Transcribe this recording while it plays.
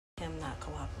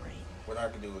cooperating. What I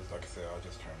can do is, like I said, I'll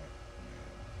just turn it.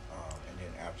 And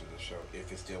then after the show,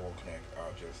 if it still won't connect,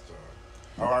 I'll just.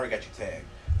 I already got you tagged,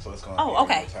 so it's going to be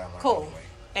okay. timeline Cool. anyway.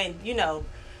 And, you know,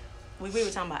 we were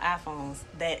talking about iPhones.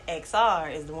 That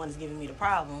XR is the one that's giving me the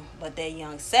problem, but that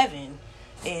young 7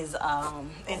 is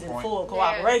in full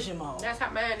cooperation mode. That's how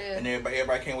mine is. And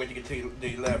everybody can't wait to get to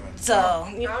the 11. So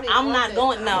I'm not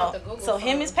going. No. So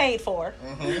him is paid for,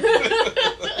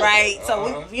 right?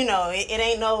 So we, you know, it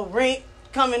ain't no rent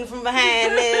coming from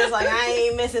behind this. Like I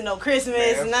ain't missing no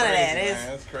Christmas, none of that.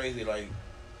 That's crazy. Like,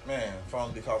 man,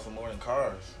 phones be costing more than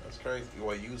cars. That's crazy.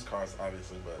 Well, used cars,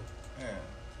 obviously, but man.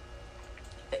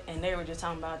 And they were just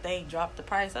talking about they dropped the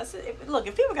price. I said, look,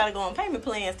 if people got to go on payment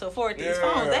plans to afford these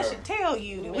phones, that should tell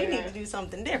you that we need to do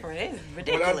something different. It's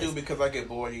ridiculous. What I do, because I get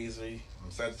bored easily, I'm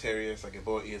Sagittarius, I get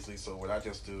bored easily, so what I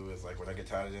just do is, like, when I get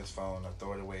tired of this phone, I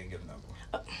throw it away and get another one.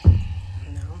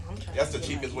 No, I'm trying That's the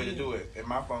cheapest way to do it. And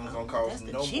my phone's don't cost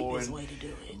no more. That's the cheapest way to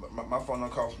do it. My phone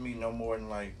don't cost me no more than,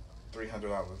 like,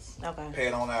 $300. Okay. Pay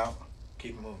it on out,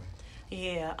 keep it moving.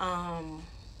 Yeah,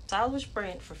 so I was with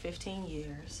Sprint for 15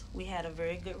 years. We had a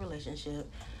very good relationship,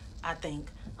 I think.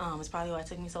 It's probably why it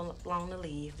took me so long to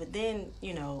leave. But then,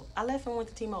 you know, I left and went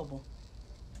to T-Mobile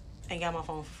and got my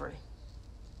phone for free.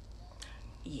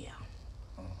 Yeah.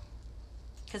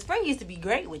 Because Sprint used to be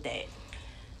great with that.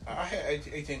 I had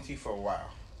AT&T for a while.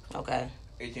 Okay.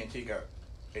 AT&T got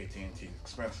AT&T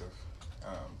expensive.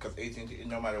 Because AT&T,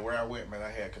 no matter where I went, man,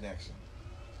 I had connection.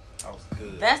 I was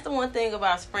good. That's the one thing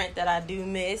about Sprint that I do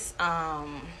miss.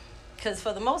 Because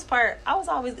for the most part, I was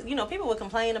always, you know, people would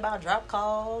complain about drop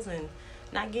calls and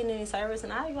not getting any service.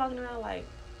 And I was walking around like,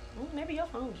 maybe your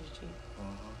phone was just cheap.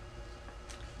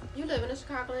 You live in the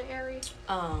Chicagoland area?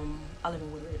 I live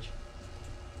in Woodridge.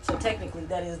 So technically,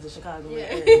 that is the Chicagoland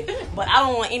area. But I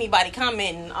don't want anybody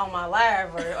commenting on my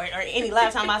live or any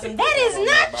live time about something. That is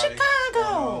not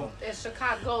Chicago. It's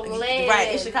Chicagoland. Right,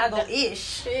 it's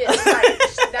Chicago-ish.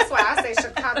 That's why I say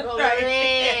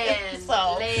Chicagoland.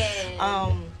 So,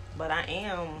 but I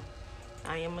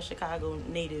am a Chicago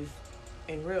native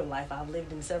in real life. I've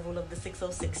lived in several of the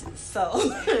 606s. So,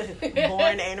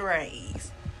 born and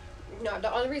raised. No,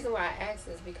 the only reason why I asked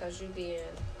is because you being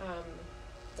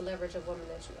the leverage of women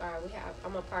that you are.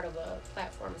 I'm a part of a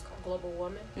platform. It's called Global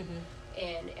Woman.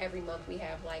 And every month we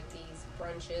have like these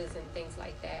brunches and things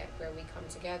like that where we come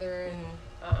together.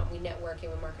 We network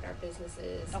and we market our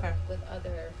businesses with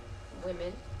other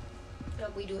women.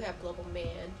 We do have Global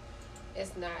Man.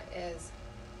 It's not as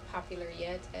popular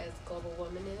yet as Global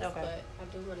Woman is, but I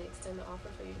do want to extend the offer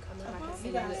for you to come in. I can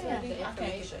send you the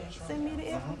information. Send me the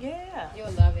info. Yeah.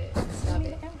 You'll love it. Send me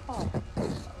the info.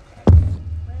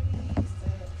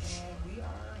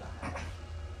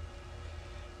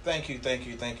 Thank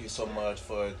you so much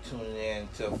for tuning in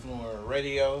to Fluent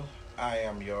Radio. I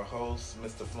am your host,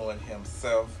 Mr. Fluent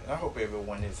himself, and I hope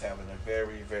everyone is having a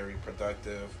very, very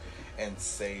productive and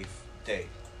safe day.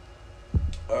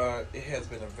 It has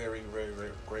been a very, very,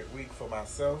 very great week for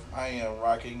myself. I am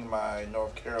rocking my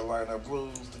North Carolina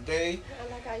blues today.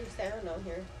 I like how you sound on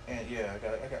here. And yeah, I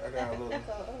got a little.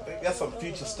 That's some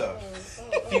future stuff.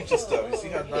 Future stuff. You see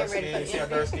how dark skin? You see how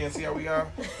dark skin? See how we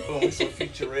are? Boom, we so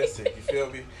futuristic. You feel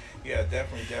me? Yeah,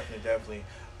 definitely.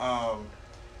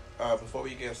 Before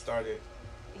we get started.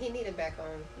 He needed back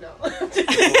on. No.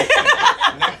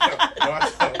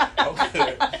 I'm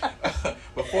good.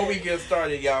 Before we get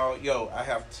started, y'all, I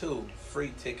have 2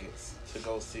 free tickets to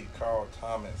go see Carl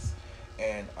Thomas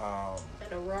and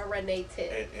Aurora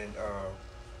Native. And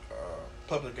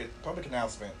public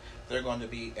announcement. They're going to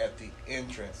be at the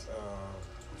entrance.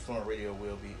 Fluent Radio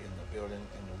will be in the building,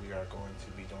 and we are going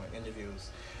to be doing interviews.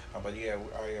 But yeah,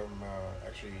 I am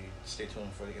actually, stay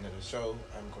tuned for the end of the show.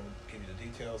 I'm going to give you the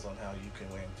details on how you can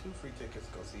win 2 free tickets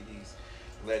to go see these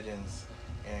legends.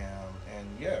 And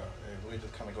yeah, we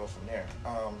just kind of go from there.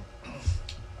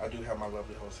 I do have my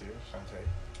lovely host here, Shantae.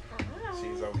 Hi.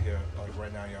 She's over here, like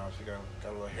right now, y'all. She got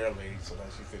a little hair laid, so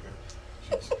that she figured.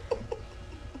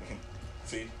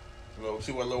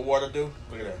 See what a little water do?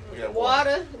 Look at that.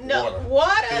 Water? No.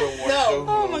 Water? No.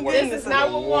 Oh my goodness. This is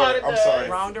not what water does. I'm sorry.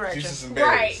 Wrong direction. Juices and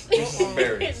berries. Right. Juices and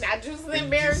berries. Not juices and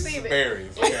berries either.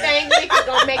 Berries. This thing liquid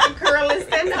gonna make you curl and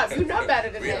stand up. You know better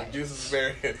than that. Juices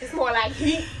and berries. It's more like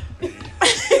heat.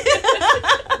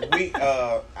 We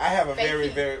have a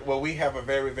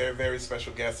very very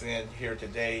special guest in here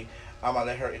today. I'm gonna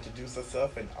let her introduce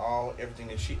herself and everything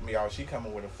that she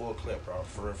coming with a full clip, bro.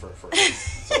 For real.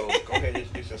 So go ahead and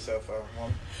introduce yourself,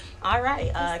 woman. All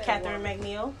right, Catherine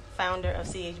McNeil, founder of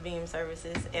CHBM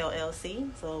Services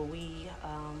LLC. So we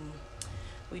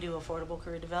We do affordable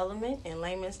career development. In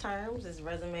layman's terms, it's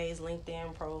resumes,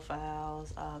 LinkedIn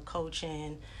profiles,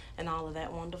 coaching, and all of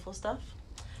that wonderful stuff.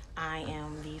 I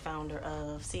am the founder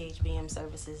of CHBM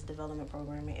Services Development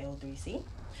Program at L3C.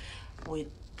 With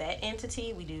that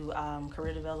entity, we do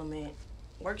career development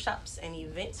workshops and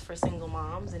events for single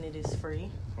moms, and it is free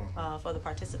for the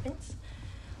participants.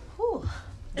 Whew.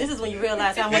 This is when you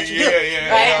realize how much you do.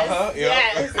 Right?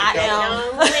 Yes.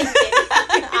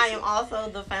 I am also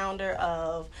the founder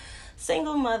of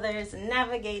Single Mothers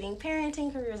Navigating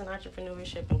Parenting, Careers, and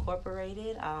Entrepreneurship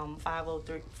Incorporated,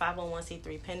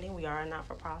 501c3 pending. We are a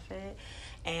not-for-profit,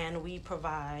 and we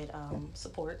provide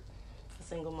support for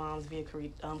single moms via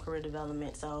career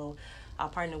development. So I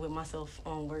partner with myself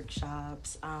on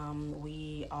workshops.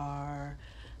 We are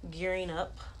gearing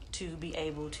up to be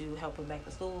able to help with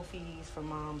back-to-school fees for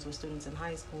moms with students in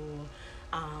high school,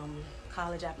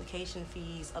 college application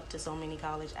fees, up to so many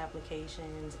college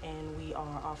applications, and we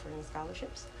are offering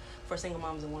scholarships for single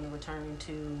moms that want to return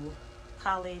to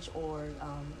college or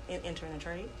enter in a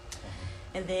trade.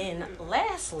 And then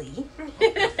lastly,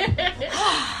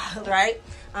 right,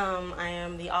 I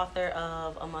am the author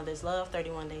of A Mother's Love,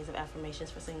 31 Days of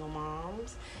Affirmations for Single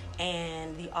Moms,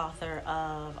 and the author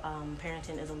of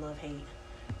Parenting is a Love-Hate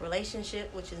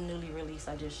Relationship, which is newly released.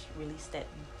 I just released that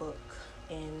book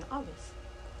in August,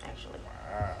 actually.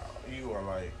 Wow, you are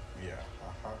like,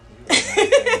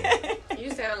 You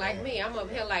sound like me. I'm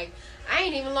up here like, I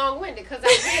ain't even long-winded because I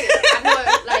get it. I know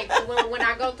it, like, when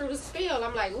I go through the spiel,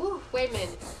 I'm like, ooh, wait a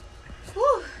minute.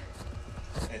 Whew.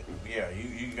 Yeah,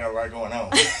 you got a lot going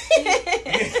on.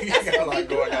 You got a lot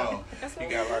going on. You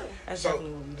got a lot.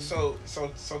 So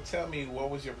tell me,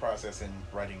 what was your process in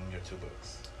writing your 2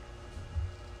 books?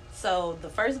 So the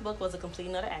first book was a complete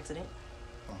and utter accident.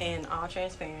 In all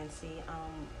transparency,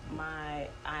 I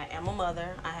am a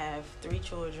mother. I have 3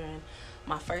 children.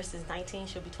 My first is 19.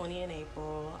 She'll be 20 in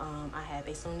April. I have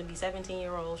a soon-to-be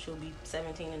 17-year-old. She'll be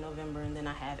 17 in November. And then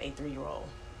I have a 3-year-old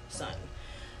son.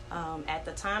 At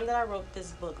the time that I wrote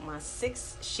this book,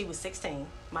 she was 16.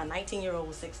 My 19-year-old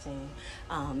was 16.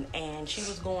 And she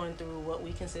was going through what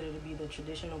we consider to be the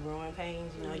traditional growing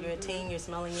pains. You know, you're a teen, you're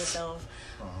smelling yourself.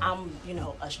 I'm,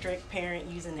 a strict parent,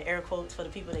 using the air quotes for the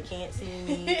people that can't see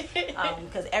me.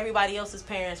 Because everybody else's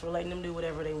parents were letting them do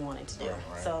whatever they wanted to do.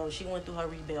 Right. So she went through her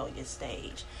rebellious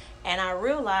stage. And I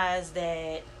realized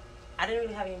that I didn't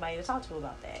really have anybody to talk to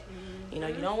about that. You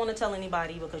don't want to tell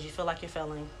anybody because you feel like you're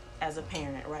failing as a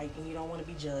parent, right? And you don't want to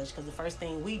be judged, because the first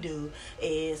thing we do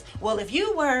is, well, if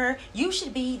you were, you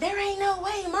should be. There ain't no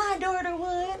way my daughter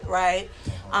would, right?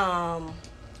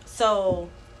 So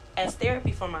as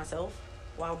therapy for myself,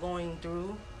 while going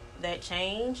through that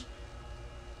change,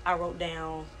 I wrote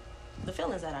down the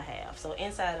feelings that I have. So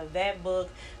inside of that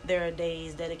book, there are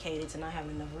days dedicated to not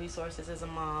having enough resources as a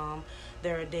mom.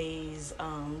 There are days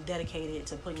dedicated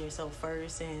to putting yourself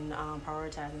first and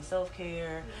prioritizing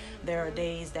self-care. There are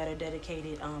days that are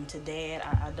dedicated to dad.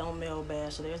 I don't male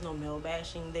bash, so there's no male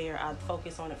bashing there. I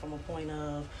focus on it from a point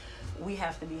of, we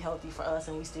have to be healthy for us,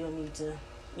 and we still need to,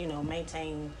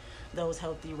 maintain those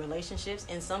healthy relationships.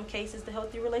 In some cases, the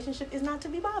healthy relationship is not to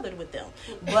be bothered with them.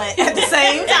 But at the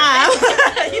same time,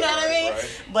 you know what I mean?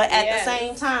 Right. But at the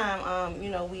same time,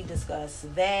 we discuss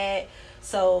that.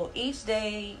 So each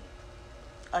day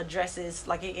addresses,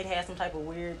 like it has some type of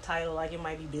weird title, like it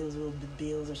might be Bills Will Be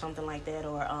Bills or something like that,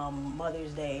 or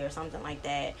Mother's Day or something like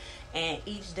that. And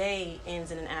each day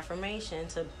ends in an affirmation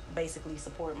to basically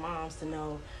support moms to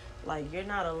know, like, you're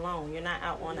not alone. You're not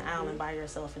out on the island by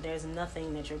yourself, and there's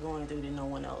nothing that you're going through that no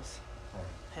one else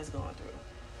has gone through.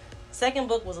 Second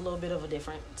book was a little bit of a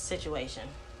different situation.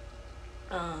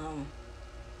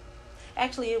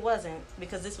 Actually, it wasn't,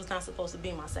 because this was not supposed to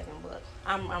be my second book.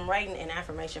 I'm writing an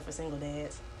affirmation for single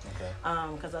dads. Okay.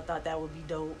 Because I thought that would be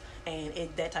dope, and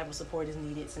that type of support is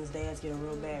needed since dads get a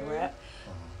real bad rap.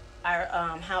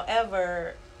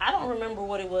 However, I don't remember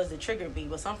what it was that triggered me,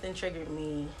 but something triggered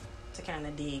me to kind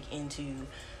of dig into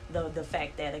the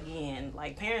fact that, again,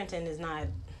 like, parenting is not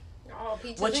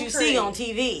what you see on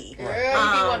TV. Girl,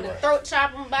 you be wanting to throat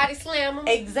chop them, body slam them.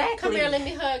 Exactly. Come here, let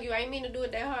me hug you. I ain't mean to do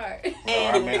it that hard.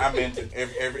 And I meant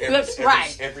every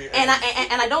and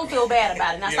I don't feel bad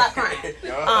about it. Now stop crying.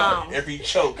 Every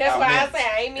choke. That's why I say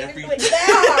I ain't mean to do it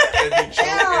that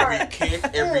hard.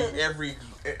 Every kick,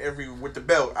 every with the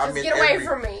belt. Just get away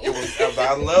from me. It was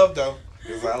about love, though.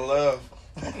 It was about love.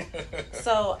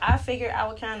 So I figured I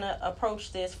would kind of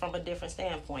approach this from a different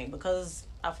standpoint, because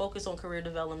I focus on career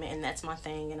development, and that's my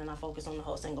thing, and then I focus on the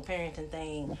whole single parenting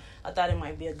thing. I thought it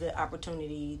might be a good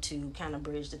opportunity to kind of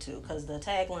bridge the two, because the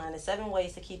tagline is 7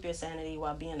 ways to keep your sanity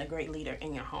while being a great leader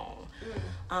in your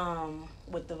home.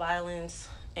 With the violence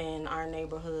in our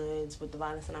neighborhoods, with the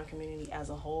violence in our community as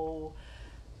a whole.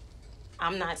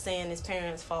 I'm not saying it's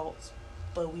parents' fault,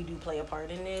 but we do play a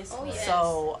part in this. Oh, yes.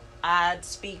 So I'd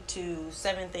speak to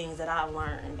 7 things that I've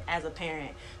learned as a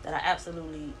parent that I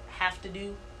absolutely have to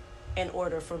do in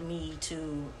order for me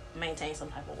to maintain some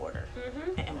type of order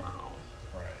in my home.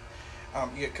 Right.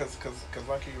 Yeah, because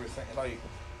like you were saying, like,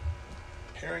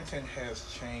 parenting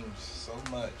has changed so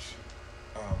much.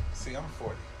 See, I'm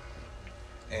 40,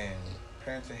 and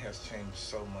parenting has changed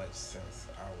so much since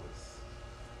I was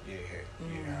yeah.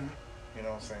 You know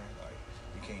what I'm saying? Like,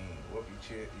 you can't whoop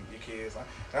your kids.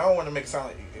 I don't want to make it sound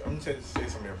like, I'm going to say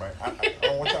something, everybody. I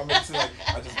don't want y'all to make it sound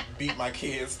like I just beat my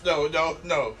kids.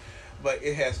 No. But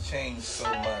it has changed so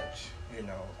much, you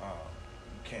know.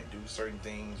 You can't do certain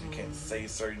things. You can't say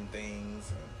certain things.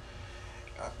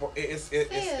 And, it's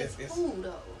who,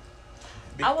 though?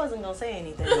 I wasn't going to say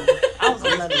anything. I was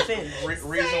going to let it finish.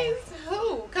 Says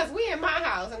who? Because we in my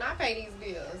house and I pay these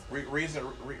bills. Reason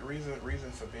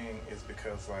for being is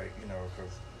because, like, you know,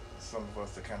 because some of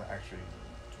us that kind of actually,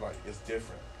 like, it's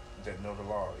different, that know the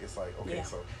law. It's like, okay,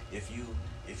 so if you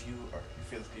are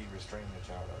physically restraining a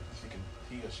child,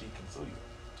 he or she can sue you.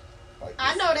 Like,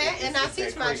 I know that, and I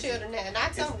teach my children that, and I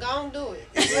tell them, go and do it.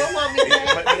 You don't want me to.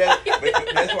 But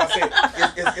that's why I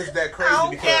said it's that crazy,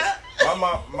 because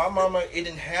my mama, it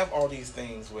didn't have all these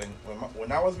things when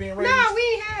I was being raised. No, we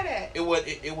ain't had that. It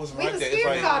wasn't we like was that. It's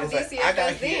like I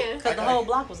got hit because the whole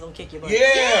block was gonna kick your butt.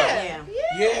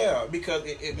 Yeah, because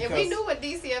and we knew what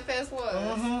DCFS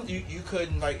was. You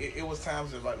couldn't, like, it was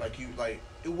times that like you like.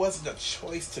 It wasn't a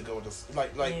choice to go to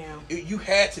you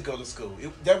had to go to school.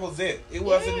 That was it. It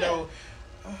wasn't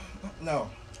no.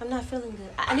 I'm not feeling good.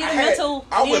 I need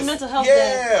a mental health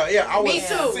day. Yeah, I was Me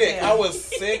too. sick. I was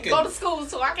sick. Go to school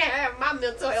so I can have my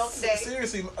mental health day.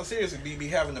 Seriously, be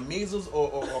having the measles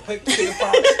or chicken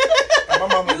pox. My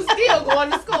mama, you still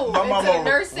going to school. My mama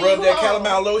rubbed that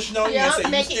calamine lotion on you and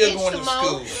said, you still going to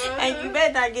school. And you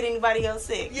better not get anybody else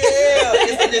sick. Yeah,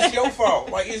 it's your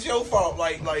fault. Like, it's your fault.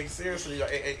 Like seriously.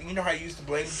 Like, you know how you used to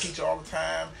blame the teacher all the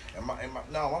time? My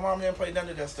mom didn't play none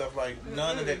of that stuff. Like,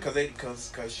 none of that,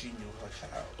 because she knew her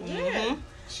child. Yeah.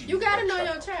 You gotta know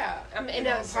your child. I mean,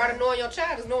 and part of knowing your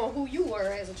child is knowing who you were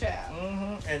as a child.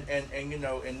 And you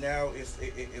know, and now it's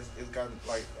gotten,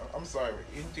 like, I'm sorry,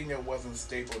 anything that wasn't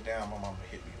stapled down, my mama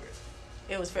hit me with.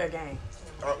 It was fair game.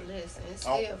 Listen, it's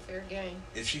still fair game.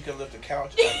 If she could lift the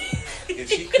couch, if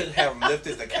she could have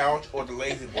lifted the couch or the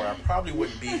lazy boy, I probably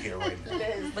wouldn't be here right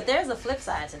now. But there's a flip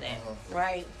side to that,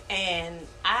 right? And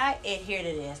I adhere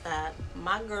to this. Now,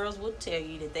 my girls will tell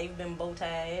you that they've been bow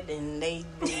tied and they've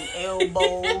been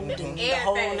elbowed and the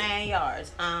whole 9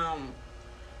 yards.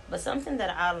 But something that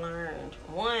I learned,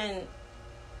 one,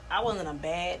 I wasn't a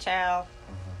bad child,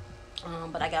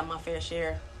 but I got my fair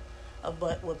share of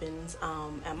butt whoopings,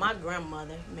 and my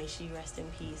grandmother, may she rest in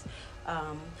peace,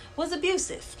 was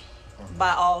abusive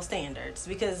by all standards,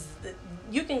 because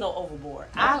you can go overboard.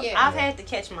 I've had to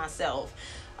catch myself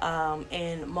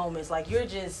in moments like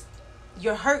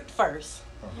you're hurt first,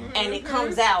 and it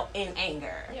comes out in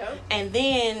anger, and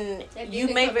then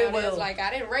you may very well, like,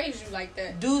 I didn't raise you like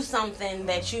that, do something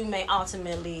that you may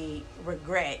ultimately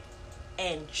regret,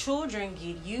 and children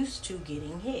get used to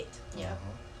getting hit,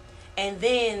 and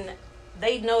then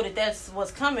they know that that's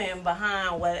what's coming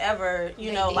behind whatever,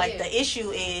 like the issue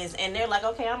is. And they're like,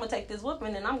 okay, I'm going to take this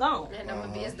whooping and I'm gone. And I'm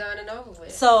going to be as done and over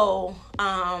with. So,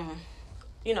 kind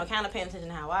of paying attention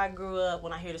to how I grew up.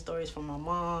 When I hear the stories from my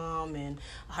mom and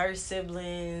her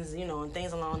siblings, and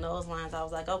things along those lines, I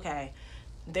was like, okay,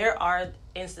 there are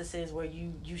instances where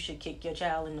you should kick your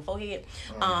child in the forehead.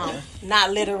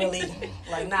 Not literally,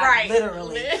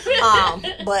 literally.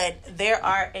 But there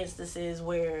are instances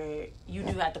where you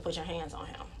do have to put your hands on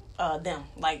them.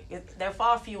 Like, they're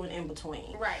far few and in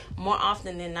between. Right. More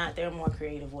often than not, there are more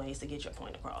creative ways to get your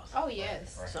point across. Oh,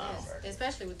 yes. Right. So, yes.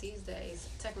 Especially with these days.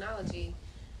 Technology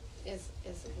is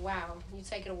wow. You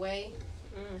take it away.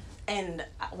 And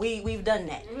we've done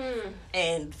that,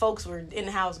 and folks were in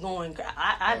the house going,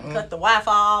 I cut the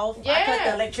Wi-Fi off, I cut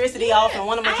the electricity off in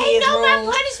one of my kids' rooms. I ain't know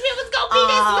my punishment was gonna be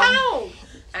this long.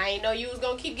 I ain't know you was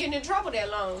gonna keep getting in trouble that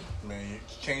long. Man, you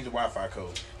change the Wi-Fi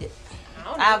code.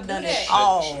 I've done it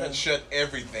all. Shut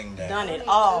everything down. Done it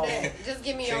all. Just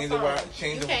give me your phone.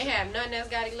 You can't have nothing that's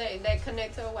got that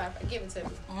connect to a Wi-Fi. Give it to me.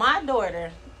 My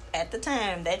daughter, at the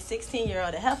time, that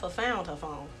 16-year-old, the heifer found her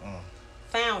phone.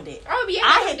 Found it. Oh, yeah,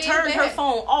 I had turned her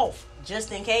phone off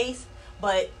just in case,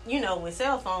 but with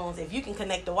cell phones, if you can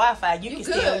connect the Wi-Fi, you can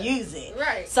still use it.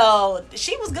 Right. So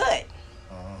she was good.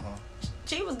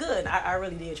 she was good. I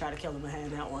really did try to kill him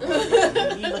behind that one.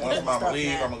 Once mama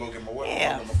leave, I'm gonna go get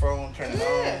my phone, turn it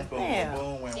on, boom,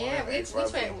 boom, we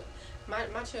trained.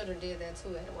 My children did that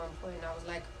too at one point, and I was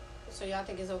like, so y'all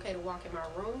think it's okay to walk in my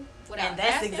room without And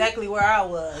that's asking? exactly where I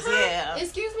was. Yeah.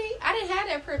 Excuse me? I didn't have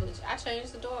that privilege. I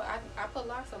changed the door. I put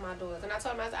locks on my doors. And I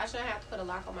told them I shouldn't have to put a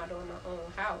lock on my door in my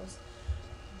own house.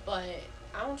 But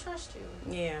I don't trust you.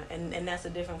 Yeah, and that's a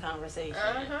different conversation.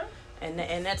 Uh-huh.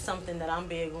 And that's something that I'm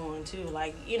big on too.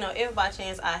 Like, you know, if by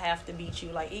chance I have to beat you,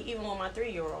 like even with my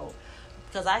 3-year-old,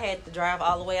 because I had to drive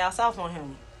all the way out south on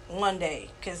him one day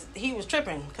because he was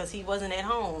tripping because he wasn't at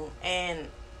home. And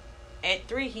at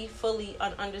 3, he fully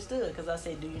understood because I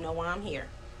said, do you know why I'm here?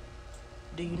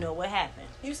 Do you know what happened?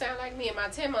 You sound like me and my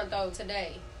 10-month-old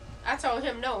today. I told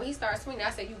him no. He started swinging. I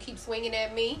said, you keep swinging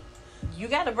at me. You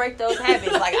got to break those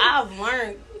habits. Like, I've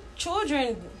learned,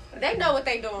 children, they know what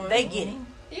they doing. They get it.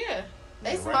 Yeah.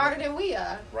 They smarter than we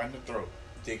are. Right in the throat.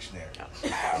 Dictionary.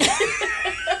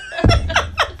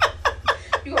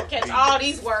 You gonna catch all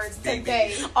these words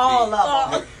today. All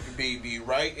of them. Be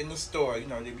right in the store. You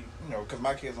know, they be, you know, because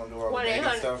my kids don't do all the big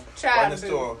stuff. Right in the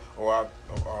store, or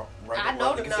right I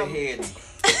know the number. Head and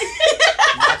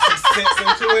knock some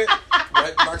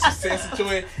sense into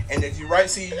it, and if you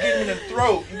see, you get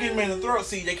them in the throat.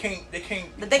 See, they can't.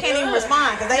 But they can't even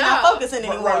respond because they're not focusing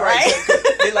anymore, right?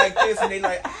 They like this, and they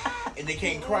like, and they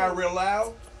can't cry real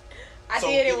loud. I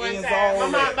did it one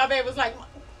time. My baby was like,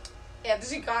 after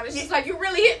she called it, she's like, you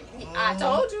really hit me. I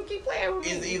told you, keep playing with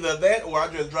me. It's either that or I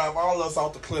just drive all of us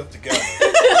off the cliff together.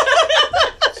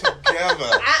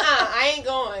 I ain't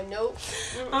going. Nope.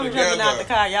 I'm jumping out the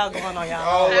car. Y'all going on y'all.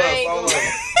 All of us.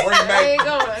 I ain't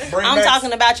going. I'm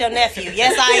talking about your nephew.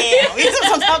 Yes, I am.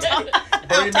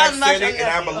 Bernie Mac said it, and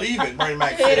I believe it. Bernie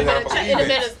Mac said it, and I believe it. In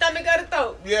the stomach or the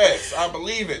throat. Yes, I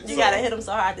believe it. You gotta hit him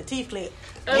so hard the teeth clip.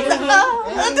 Now I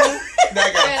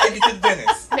gotta take you to the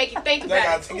dentist. Make you think now about it. I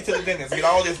gotta take you to the dentist. Get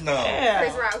all this numb. Yeah.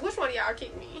 Chris Rock, which one of y'all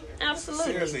kicked me?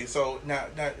 Absolutely. Seriously. So now,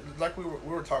 like we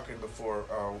were talking before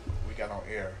we got on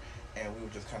air, and we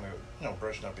were just kind of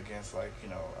brushing up against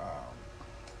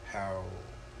how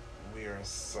we are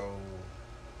so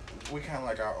we kind of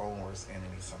like our own worst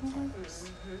enemy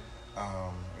sometimes. Mm-hmm.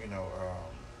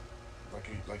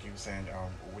 Like you were saying,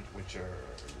 with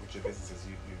your businesses,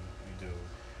 you do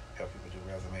help people do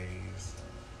resumes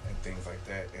and things like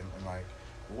that. And like,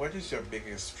 what is your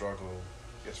biggest struggle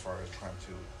as far as trying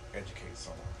to educate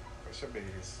someone? What's your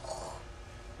biggest?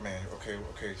 Man, okay,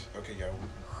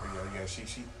 yeah. She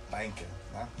thinking,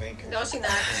 not thinking. No, she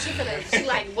not. She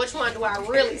like, which one do I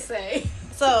really say?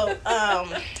 So,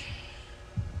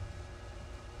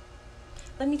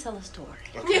 let me tell a story.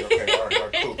 Okay, all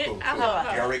right, cool. You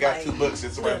already got 2 books.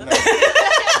 It's right now.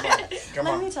 Come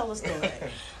on. Let me tell a story.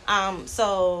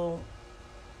 So,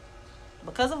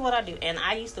 because of what I do, and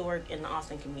I used to work in the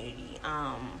Austin community.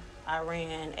 I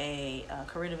ran a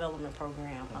career development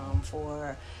program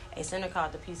for a center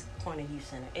called the Peace Corner Youth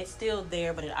Center. It's still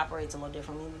there, but it operates a little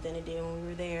differently than it did when we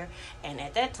were there. And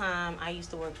at that time, I used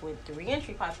to work with the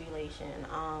reentry population,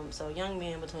 so young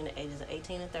men between the ages of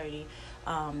 18 and 30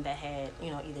 that had,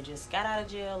 either just got out of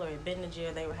jail or had been to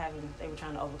jail. They were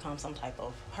trying to overcome some type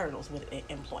of hurdles with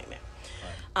employment.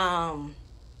 Right.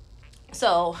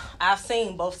 So I've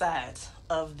seen both sides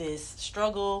of this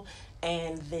struggle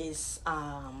and this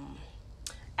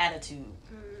attitude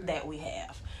that we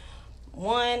have.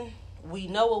 One, we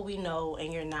know what we know,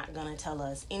 and you're not going to tell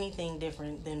us anything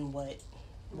different than what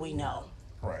we know.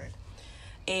 Right.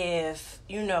 If,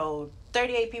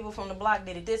 38 people from the block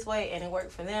did it this way and it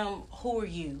worked for them, who are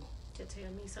you? To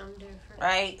tell me something different.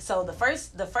 Right? So the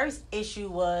first issue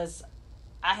was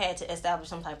I had to establish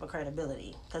some type of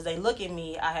credibility because they look at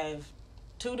me, I have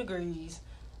 2 degrees,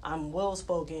 I'm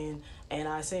well-spoken, and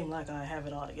I seem like I have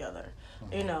it all together.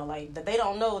 Mm-hmm. That they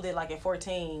don't know that, at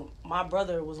 14, my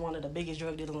brother was one of the biggest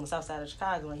drug dealers on the south side of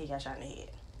Chicago, and he got shot in the head.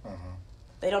 Mm-hmm.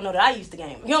 They don't know that I used to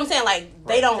game. You know what I'm saying? Right.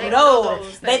 They don't know.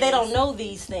 They don't know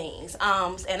these things.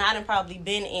 And I done probably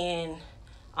been in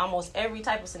almost every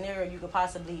type of scenario you could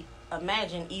possibly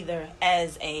imagine, either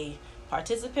as a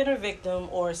participant or victim,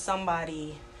 or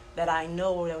somebody that I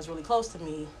know that was really close to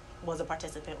me was a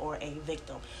participant or a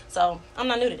victim. So I'm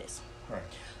not new to this. Right.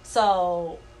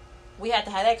 So we had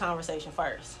to have that conversation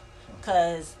first,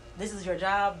 because this is your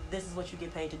job. This is what you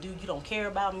get paid to do. You don't care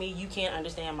about me. You can't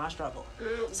understand my struggle.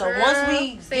 So once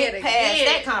we get past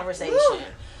that conversation,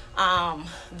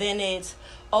 then it's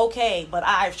okay, but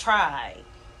I've tried.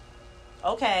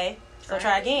 Okay, so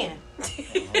try again.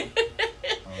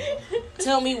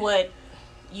 Tell me what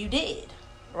you did,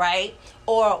 right?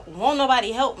 Or won't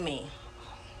nobody help me?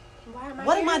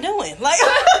 what am I doing? Like,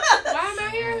 why am I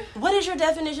here? What is your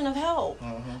definition of help?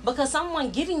 Mm-hmm. Because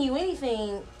someone giving you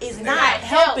anything is It's not not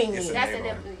helping It's you. That's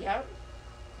enabling.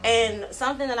 And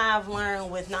something that I've learned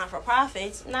with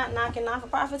not-for-profits, not knocking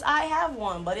not-for-profits, I have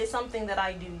one, but it's something that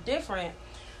I do different.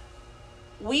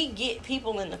 We get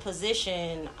people in the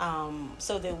position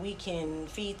so that we can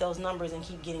feed those numbers and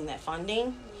keep getting that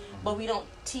funding, but we don't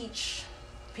teach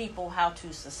people how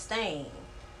to sustain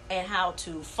and how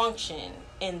to function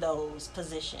in those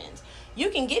positions. You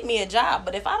can get me a job,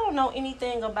 but if I don't know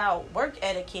anything about work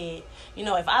etiquette,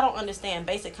 if I don't understand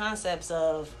basic concepts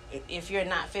of if you're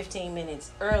not 15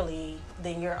 minutes early,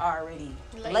 then you're already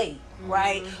late,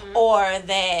 right? Mm-hmm. Or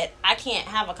that I can't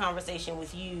have a conversation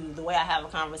with you the way I have a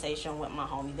conversation with my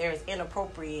homie. There's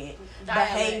inappropriate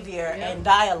behavior and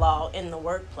dialogue in the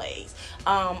workplace.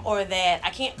 Or that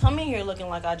I can't come in here looking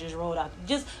like I just rolled out.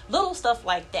 Just little stuff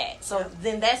like that. So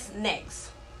then that's next.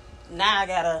 Now I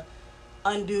gotta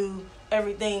undo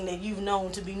everything that you've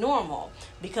known to be normal,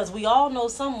 because we all know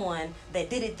someone that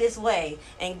did it this way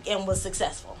and was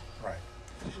successful. Right.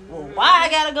 Well, why I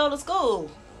gotta go to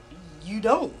school? You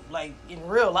don't, like, in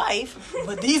real life,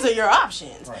 but these are your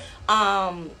options.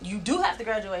 Right. You do have to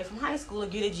graduate from high school or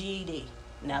get a GED.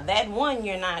 Now that one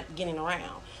you're not getting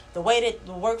around. The way that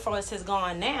the workforce has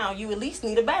gone now, you at least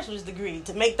need a bachelor's degree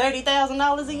to make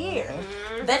 $30,000 a year.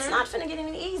 Mm-hmm. That's not finna get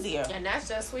any easier. And that's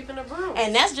just sweeping the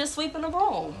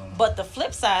broom. But the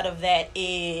flip side of that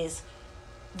is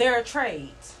there are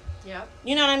trades. Yep.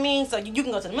 You know what I mean? So you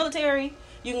can go to the military,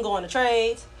 you can go into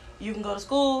trades, you can go to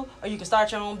school, or you can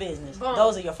start your own business. Boom.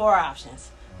 Those are your 4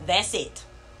 options. That's it.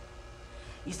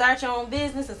 You start your own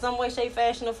business in some way, shape,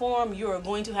 fashion, or form, you are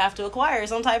going to have to acquire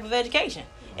some type of education.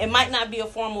 It might not be a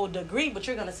formal degree, but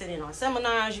you're going to sit in on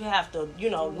seminars. You have to,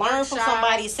 learn from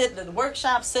somebody, sit at the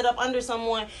workshop, sit up under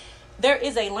someone. There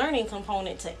is a learning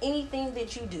component to anything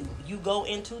that you do. You go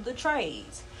into the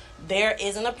trades. There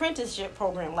is an apprenticeship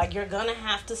program. Like, you're going to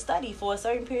have to study for a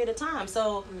certain period of time.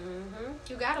 So,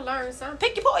 you got to learn something.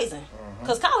 pick your poison.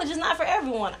 Because college is not for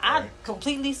everyone. I Right.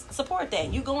 completely support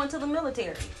that. You go into the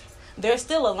military. There's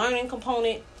still a learning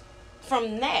component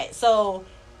from that. So,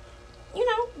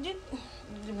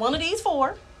 one of these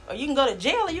 4, or you can go to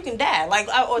jail or you can die.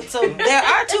 So there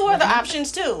are 2 other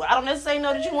options too. I don't necessarily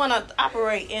know that you want to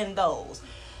operate in those.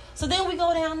 So then we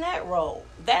go down that road.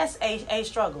 That's a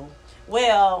struggle.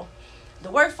 Well, the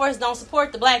workforce don't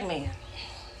support the black man.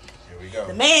 Here we go.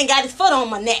 The man got his foot on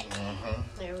my neck. Mm-hmm.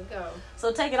 There we go.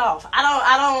 So take it off. I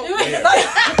don't. Exactly.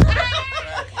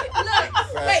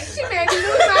 Wait, she made me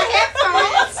lose my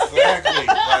headphones. Exactly.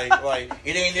 Like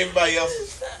it ain't everybody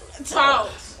else's Talk.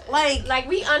 Like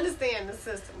we understand the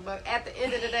system, but at the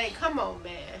end of the day, come on,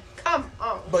 man. Come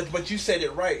on. But you said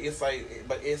it right. It's like,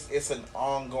 but it's an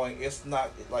ongoing. It's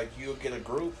not like you'll get a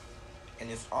group, and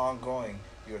it's ongoing.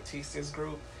 You'll teach this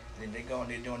group, and then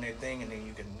they're doing their thing, and then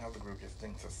you get another group that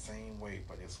thinks the same way,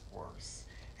 but it's worse.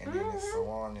 And then it's so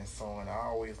on and so on. I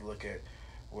always look at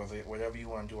whatever you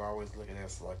want to do. I always look at it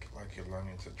as like you're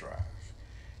learning to drive.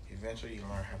 Eventually, you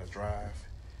learn how to drive.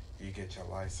 You get your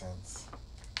license,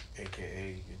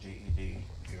 aka your GED,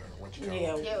 your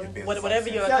business whatever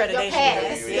license. your accreditation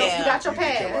pass. is. You got your you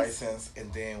get your pass. license,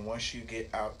 and then once you get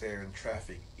out there in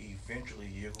traffic, eventually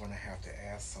you're going to have to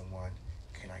ask someone,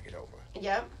 "Can I get over?"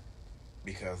 Yep.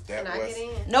 Because that Can I was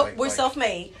get in? Nope, we're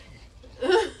self-made.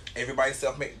 everybody's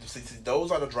self-made. See,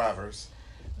 those are the drivers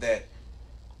that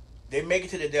they make it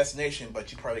to their destination,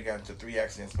 but you probably got into 3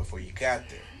 accidents before you got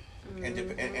there. And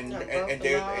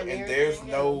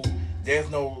there's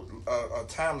no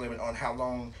time limit on how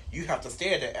long you have to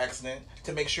stay at that accident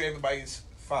to make sure everybody's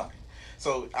fine.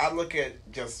 So I look at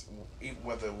just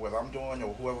whether what I'm doing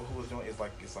or whoever who is doing it's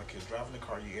like you're driving the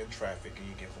car, you're in traffic, and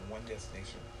you get from one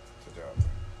destination to the other.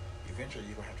 Eventually,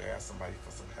 you're gonna have to ask somebody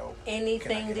for some help.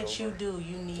 Anything that you do,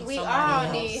 you need. We somebody all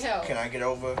else. need help. Can I get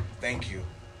over? Thank you.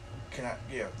 Can I?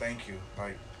 Yeah, thank you.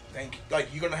 Thank you.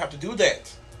 Like you're gonna have to do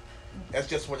that. That's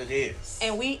just what it is.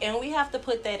 And we have to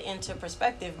put that into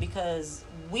perspective, because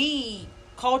we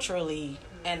culturally,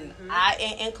 and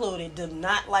I included, do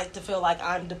not like to feel like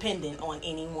I'm dependent on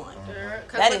anyone.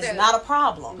 That is not a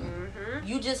problem.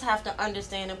 You just have to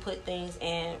understand and put things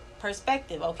in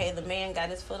perspective. Okay, the man got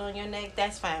his foot on your neck.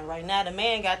 That's fine. Right now, the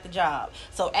man got the job.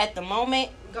 So at the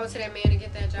moment, go to that man and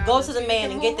get that job. Go to the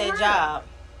man and get that job.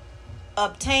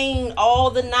 Obtain all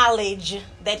the knowledge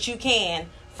that you can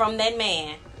from that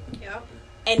man. Yep.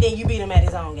 And then you beat him at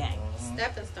his own game.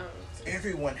 Stepping stones.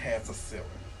 Everyone has a ceiling.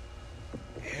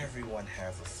 Everyone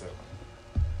has a ceiling.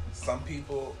 Some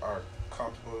people are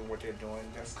comfortable with what they're doing.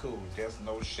 That's cool. There's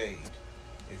no shade.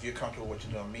 If you're comfortable with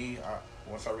what you're doing,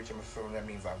 once I reach my ceiling, that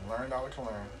means I've learned all I can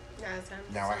learn.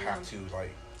 Now I have to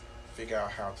like figure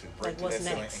out how to break through that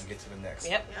ceiling and get to the next.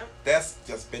 Yep. That's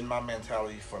just been my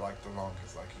mentality for like the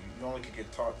longest. Like you only can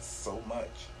get taught so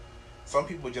much. Some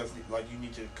people just like you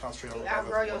need to concentrate on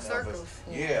outgrow your circles.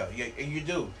 Yeah, and you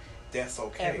do. That's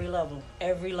okay. Every level.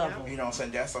 You know what I'm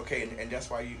saying? That's okay, and that's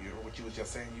why what you was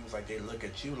just saying. You was like they look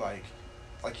at you like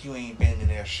you ain't been in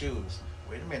their shoes.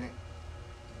 Wait a minute.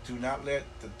 Do not let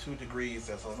the 2 degrees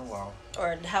that's on the wall,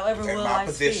 or however will my I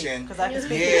position, because I can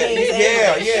speak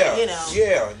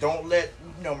Don't let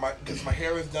because my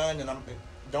hair is done, and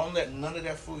don't let none of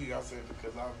that fool you. I said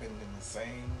because I've been in the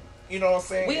same. You know what I'm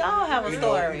saying? We all have a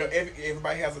story.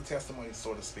 Everybody has a testimony,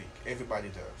 so to speak. Everybody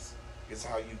does. It's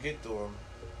how you get through them.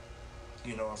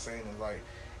 You know what I'm saying? It's like,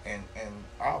 and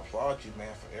I applaud you,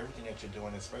 man, for everything that you're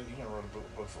doing. Especially you wrote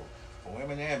a book for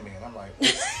women and men. I'm like,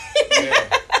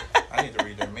 yeah. I need to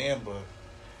read the man book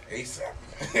ASAP.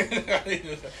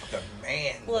 The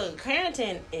man. Look,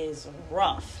 parenting is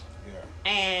rough. Yeah.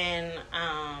 And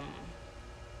I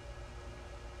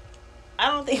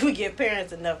don't think we give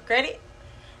parents enough credit.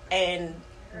 And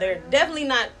they're definitely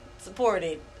not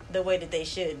supported the way that they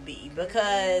should be.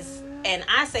 Because, and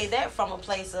I say that from a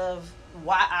place of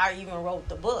why I even wrote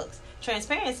the books.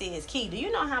 Transparency is key. Do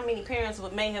you know how many parents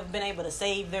may have been able to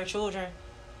save their children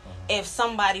if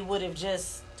somebody would have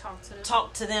just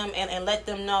talk to them and let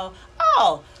them know,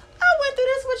 oh, I went through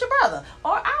this with your brother,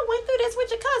 or I went through this with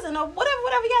your cousin, or whatever,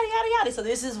 yada, yada, yada. So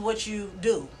this is what you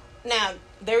do. Now,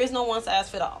 there is no one size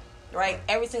fit all, right?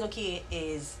 Every single kid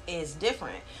is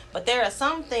different. But there are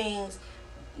some things,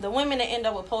 the women that end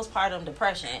up with postpartum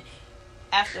depression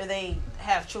after they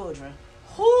have children,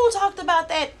 who talked about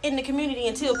that in the community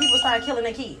until people started killing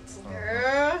their kids?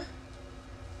 Girl.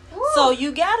 So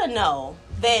you gotta know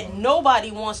that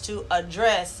nobody wants to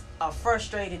address a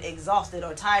frustrated, exhausted,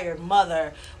 or tired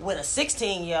mother with a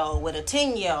 16-year-old, with a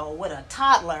 10-year-old, with a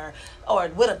toddler, or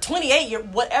with a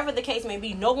 28-year-old, whatever the case may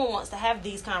be. No one wants to have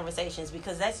these conversations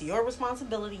because that's your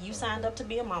responsibility. You signed up to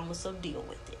be a mama, so deal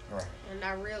with it. Right. And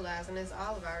not realizing it's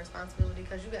all of our responsibility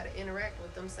because you got to interact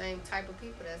with them same type of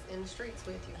people that's in the streets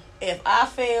with you. If I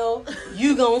fail,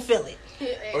 you gonna feel it.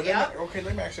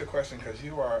 Let me ask you a question because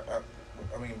you are,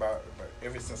 by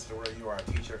every sense of the word, you are a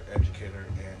teacher, educator,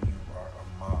 and you are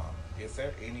a mom. Is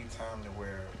there any time to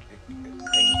where things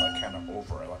like kind of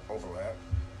overlap?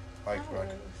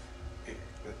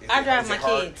 I drive my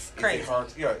kids crazy.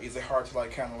 Is it hard to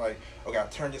like kind of like, okay, I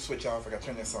turn this switch off, I got to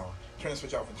turn this on, turn this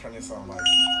switch off and turn this on, like.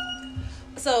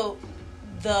 So,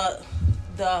 the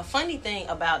funny thing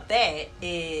about that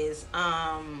is,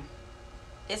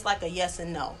 it's like a yes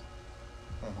and no,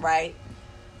 right?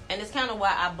 And it's kind of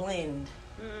why I blend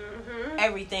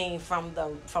everything from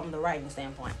the writing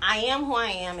standpoint. I am who I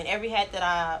am, and every hat that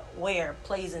I wear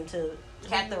plays into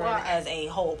Catherine as a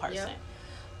whole person. Yep.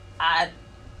 I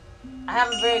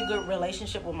have a very good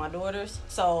relationship with my daughters,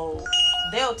 so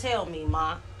they'll tell me,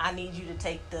 Ma, I need you to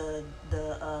take the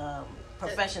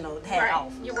professional hat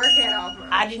off. Your work hat off, Mom.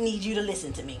 I just need you to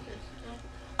listen to me.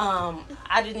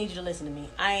 I just need you to listen to me.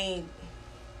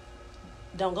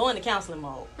 Don't go into counseling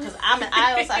mode because I'm an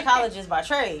IO psychologist by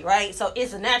trade, right? So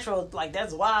it's a natural, like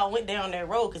that's why I went down that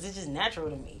road because it's just natural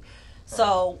to me.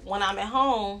 So when I'm at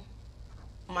home,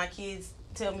 my kids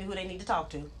tell me who they need to talk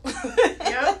to,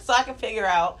 so I can figure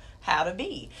out how to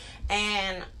be.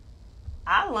 And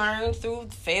I learned through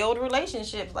failed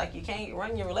relationships, like you can't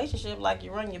run your relationship like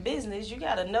you run your business. You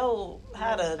got to know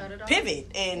how to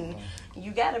pivot, and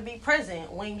you got to be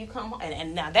present when you come home.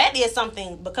 And now that is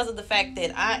something, because of the fact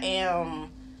that I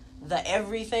am the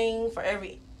everything for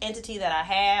every entity that I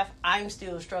have, I'm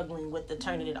still struggling with the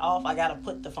turning it off. I got to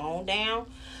put the phone down.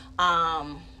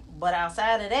 But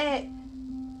outside of that,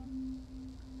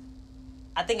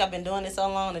 I think I've been doing it so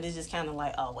long that it's just kind of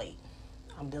like, oh, wait.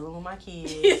 I'm dealing with my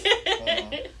kids.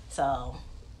 So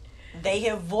they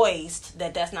have voiced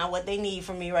that that's not what they need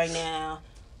from me right now.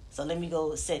 So let me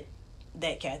go sit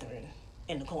that Catherine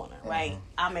in the corner, right?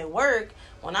 I'm at work.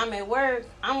 When I'm at work,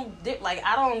 I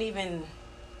don't even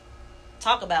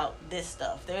talk about this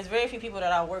stuff. There's very few people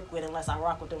that I work with, unless I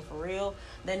rock with them for real,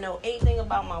 that know anything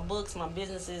about my books, my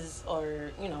businesses,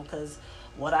 or, because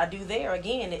what I do there,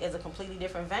 again, is a completely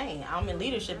different vein. I'm in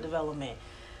leadership development.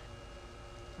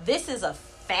 This is a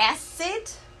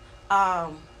facet,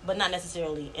 but not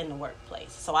necessarily in the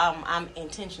workplace. So I'm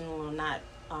intentional on not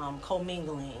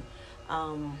commingling.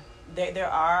 There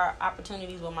are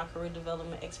opportunities where my career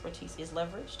development expertise is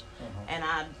leveraged, and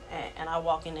I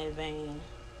walk in that vein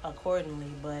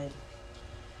accordingly. But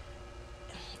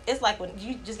it's like when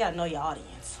you just gotta know your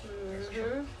audience. That's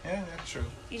true. Yeah, that's true.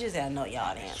 You just gotta know your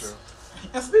audience. That's true.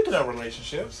 And speaking of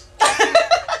relationships,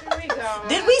 we go.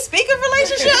 Did we speak of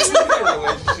relationships?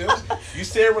 You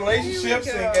said relationships.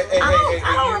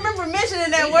 I don't remember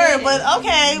mentioning that word, but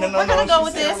okay, we're gonna go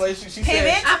with this.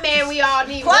 Pivot. I mean, we all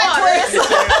need Plot water.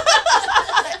 twist.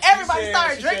 Everybody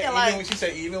started drinking like. She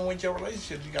said, even with your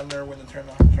relationships, you gotta learn when to turn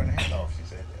the hand off. She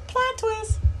said that. Plot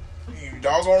twist. You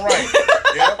doggone right.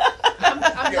 Yep. I'm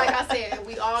like I said,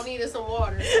 we all needed some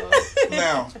water. So.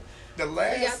 Now, we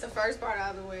got the first part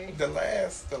out of the way. The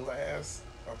last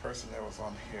person that was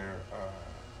on here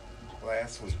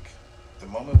last week, the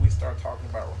moment we start talking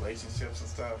about relationships and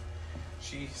stuff,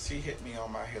 she hit me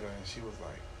on my header and she was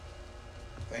like,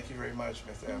 "Thank you very much,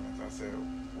 Mr. Evans." I said,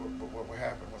 "What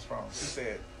happened? What's wrong?" She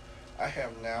said, "I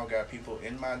have now got people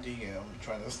in my DM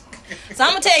trying to." So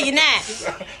I'm gonna tell you now.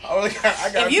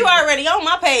 If you already on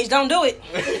my page, don't do it.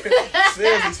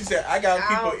 Seriously, she said, "I got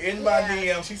people in my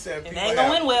DM." She said, "It ain't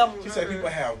going well." She said, "People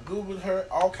have Googled her,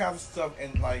 all kinds of stuff,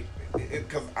 and like,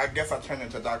 because I guess I turned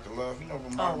into Dr. Love. You know,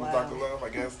 when mom was Dr. Love, I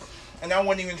guess." And I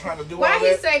wasn't even trying to do all that. Why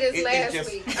he say this last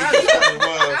week? It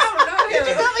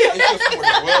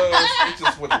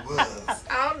just what it was.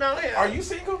 I don't know him. Are you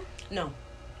single? No.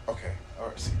 Okay. All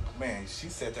right. Man, she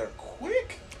said that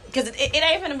quick. Because it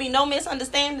ain't gonna be no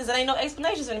misunderstandings. It ain't no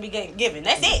explanations gonna be given.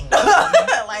 That's it.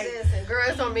 Like, listen,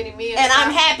 girl, so many men. And I'm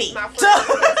happy. My friends,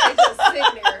 they just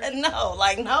sitting there. No,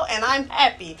 and I'm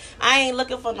happy. I ain't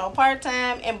looking for no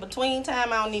part-time, in between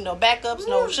time. I don't need no backups,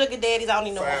 no sugar daddies. I don't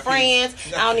need no more friends.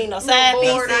 I don't need no side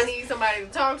pieces. I need somebody to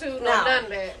talk to. No, none of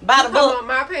that. Buy the book on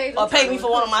my page or pay me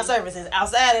for one of my services.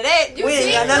 Outside of that, we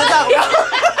ain't got nothing to talk about.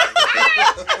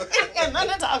 Got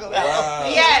nothing to talk about. Wow.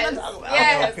 Yes.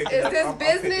 Is this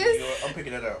business? I'm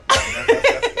picking it up.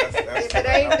 If it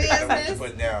ain't business,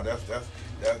 but now that's the.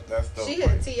 She hit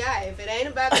a TI. If it ain't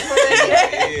about the money,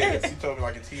 yeah, she told me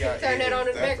like a TI. Turn that on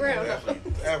in the background.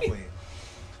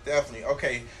 Definitely.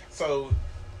 Okay, so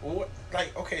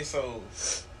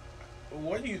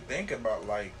what do you think about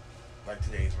like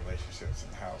today's relationships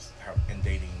and how and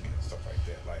dating and stuff like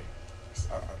that? Like,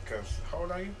 because how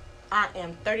old are you? I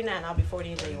am 39. I'll be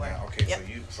 40 in January. Okay, yep.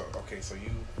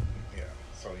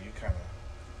 so you kind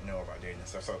of know about dating and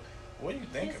stuff. So what do you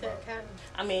think about?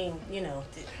 I mean,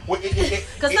 because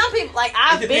because some people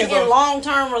I've been in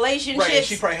long-term relationships. Right, and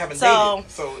she probably haven't dated.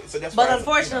 So that's. But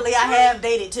unfortunately, I have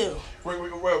dated too.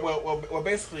 Well,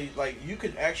 basically, like you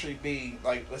could actually be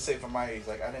like, let's say from my age,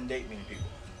 like I didn't date many people.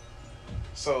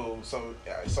 So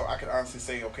I could honestly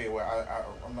say, okay, well,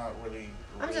 I'm not really.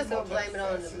 I'm just gonna blame it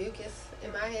on the mucus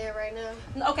in my head right now.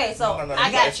 Okay, so no,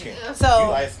 I got you. So you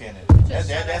light-skinned.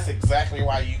 That's exactly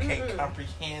why you can't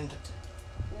comprehend.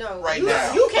 No, right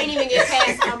now you can't even get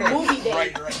past a movie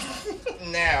date. Right.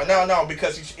 No,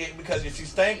 because if you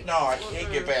stink, no, I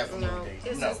can't get past a movie date.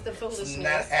 It's just the foolishness. It's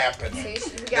not happening.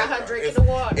 See, we got her drinking the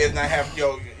water. It's not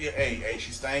happening. Hey,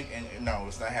 she stank, and no,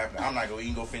 it's not happening. I'm not gonna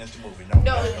even go finish the movie.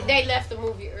 No, they left the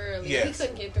movie early. Yes. We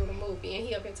couldn't get through the movie, and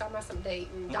he up here talking about some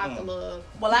dating, Dr. Love.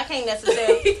 Well, I can't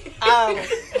necessarily.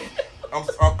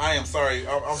 I am sorry.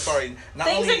 I'm sorry.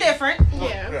 Things are different.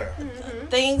 Yeah. Mm-hmm.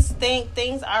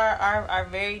 Things are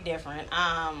very different.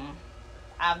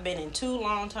 I've been in 2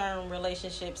 long-term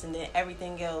relationships, and then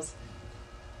everything else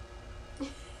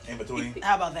in between.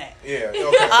 How about that? Yeah.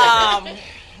 Okay.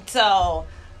 So,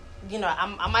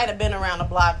 I might have been around the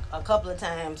block a couple of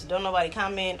times. Don't nobody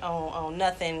comment on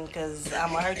nothing because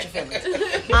I'm gonna hurt your feelings.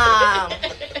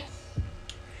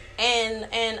 And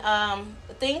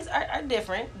things are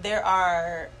different. There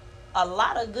are a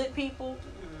lot of good people,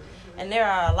 and there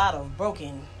are a lot of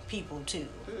broken people too.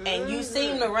 And you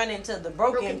seem to run into the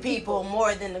broken people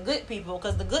more than the good people,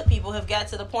 because the good people have got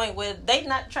to the point where they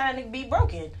not trying to be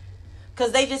broken,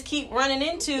 because they just keep running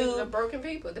into the broken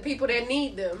people, the people that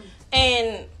need them.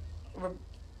 And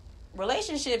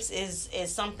relationships is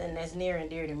something that's near and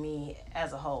dear to me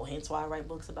as a whole. Hence why I write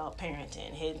books about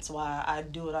parenting. Hence why I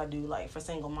do what I do, like for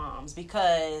single moms,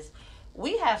 because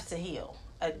we have to heal.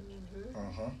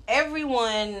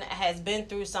 Everyone has been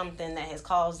through something that has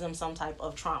caused them some type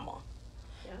of trauma.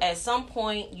 At some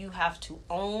point, you have to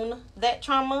own that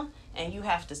trauma, and you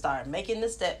have to start making the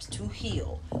steps to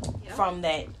heal from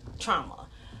that trauma.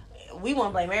 We want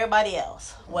to blame everybody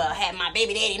else. Well, had my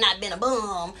baby daddy not been a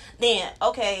bum, then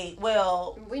okay,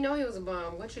 well, we know he was a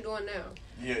bum. What you doing now?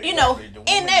 Yeah, in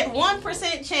that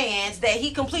 1% chance that he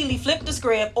completely flipped the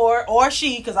script, or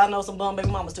she, because I know some bum baby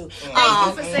mamas too. Thank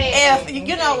you for saying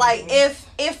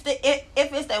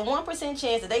if it's that 1%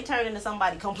 chance that they turn into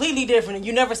somebody completely different and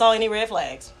you never saw any red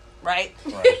flags, right?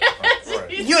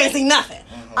 You ain't seen nothing.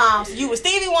 So you was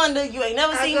Stevie Wonder, you ain't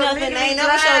never seen nothing, they ain't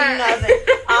never showed you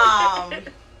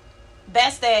nothing.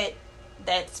 That's that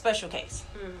special case.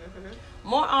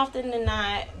 More often than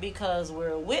not, because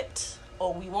we're whipped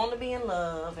or we want to be in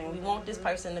love and we want this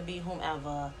person to be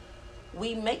whomever,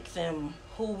 we make them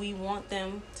who we want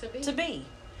them to be.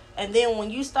 And then when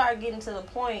you start getting to the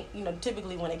point, you know,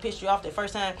 typically when they piss you off the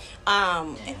first time,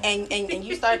 and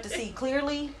you start to see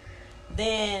clearly,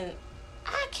 then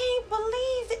I can't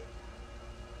believe it.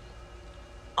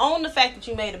 Own the fact that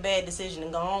you made a bad decision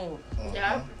and go on with it.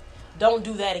 Yeah. Don't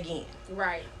do that again.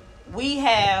 Right. We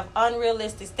have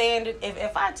unrealistic standards.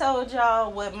 If I told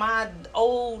y'all what my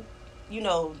old, you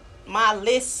know, my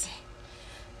list,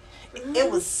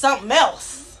 it was something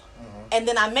else. And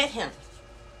then I met him.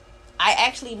 I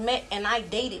actually met and I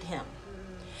dated him.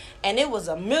 And it was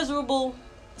a miserable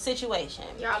situation.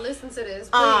 Y'all listen to this,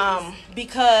 please.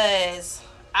 Because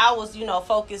I was, you know,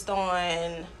 focused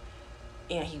on,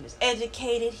 you know, he was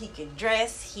educated, he could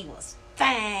dress, he was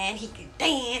fine, he could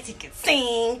dance, he could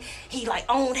sing, he like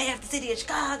owned half the city of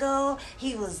Chicago,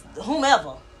 he was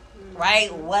whomever,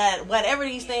 right? Whatever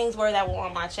these things were that were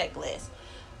on my checklist.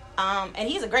 And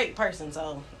he's a great person,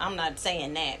 so I'm not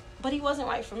saying that. But he wasn't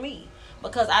right for me.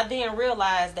 Because I then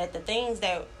realized that the things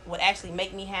that would actually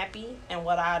make me happy and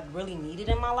what I really needed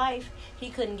in my life, he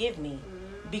couldn't give me.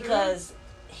 Because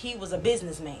he was a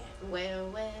businessman.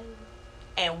 Well.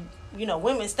 And, you know,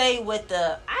 women stay with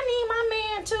the, I need my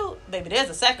man too. Baby, there's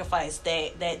a sacrifice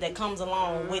that comes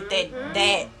along with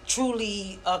that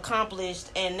truly accomplished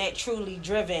and that truly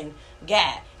driven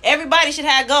guy. Everybody should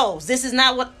have goals. This is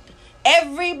not what...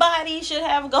 Everybody should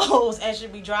have goals and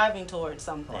should be driving towards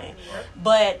something. Right.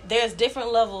 But there's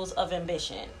different levels of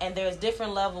ambition. And there's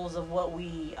different levels of what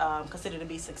we consider to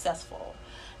be successful.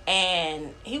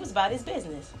 And he was about his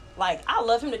business. Like, I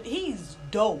love him. He's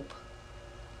dope.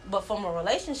 But from a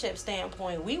relationship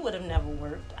standpoint, we would have never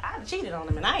worked. I cheated on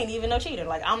him, and I ain't even no cheater.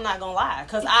 Like, I'm not gonna lie,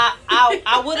 because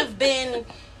I would have been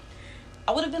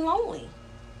lonely.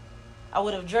 I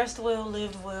would have dressed well,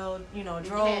 lived well, you know,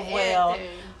 drove well.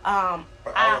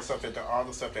 But all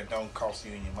the stuff that don't cost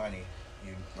you any money,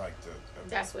 you like the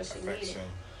that's what she affection. needed.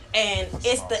 And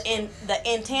it's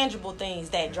the intangible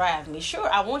things that drive me.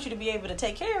 Sure, I want you to be able to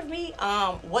take care of me.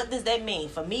 What does that mean?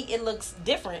 For me, it looks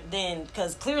different than,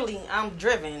 because clearly I'm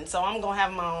driven, so I'm going to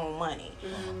have my own money.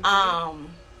 I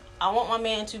want my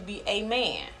man to be a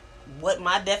man. What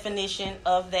my definition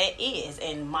of that is.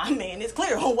 And my man is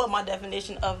clear on what my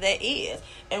definition of that is.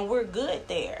 And we're good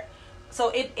there. So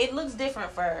it looks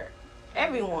different for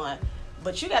everyone.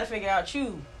 But you got to figure out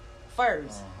you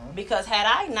first. Because had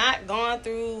I not gone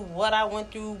through what I went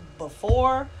through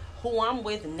before, who I'm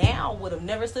with now would have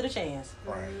never stood a chance.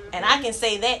 Right. And I can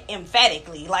say that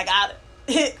emphatically. Like,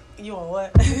 you want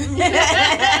what? Boy,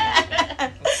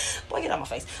 get out my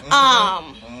face.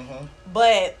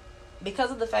 But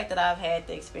because of the fact that I've had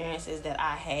the experiences that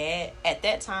I had, at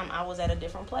that time I was at a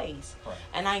different place. Right.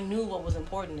 And I knew what was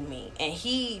important to me. And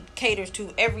he caters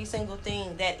to every single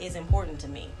thing that is important to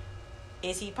me.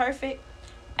 Is he perfect?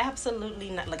 Absolutely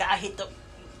not. Like, I hit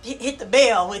the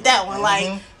bell with that one.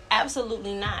 Like,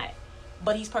 absolutely not.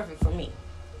 But he's perfect for me.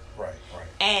 Right.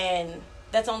 And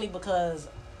that's only because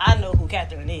I know who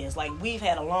Catherine is. Like, we've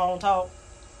had a long talk.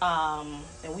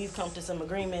 And we've come to some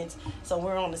agreements. So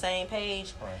we're on the same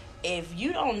page. Right. If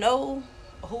you don't know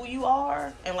who you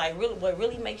are and, like, really what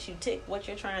really makes you tick, what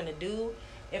you're trying to do,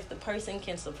 if the person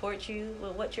can support you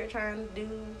with what you're trying to do,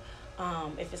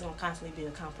 if it's going to constantly be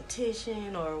a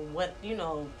competition, or what, you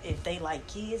know, if they like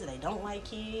kids or they don't like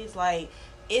kids, like,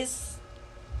 it's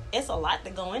a lot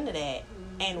to go into that.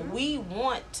 And we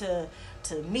want to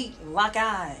meet and lock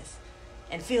eyes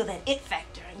and feel that it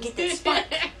factor and get that spark,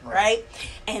 right?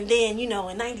 And then, you know,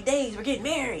 in 90 days we're getting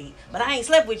married, but I ain't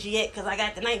slept with you yet because I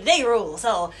got the 90-day rule.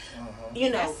 So, you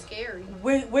know, that's scary.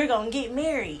 We're gonna get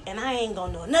married, and I ain't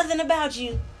gonna know nothing about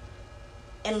you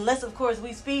unless, of course,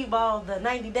 we speedball the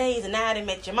 90 days, and now I done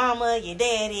met your mama, your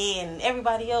daddy, and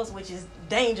everybody else, which is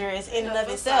dangerous in and of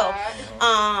itself.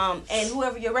 And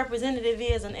whoever your representative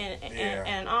is,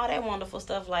 and all that wonderful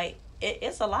stuff. Like,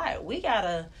 it's a lot. We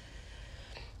gotta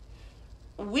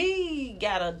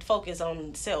focus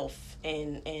on self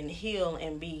and heal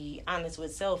and be honest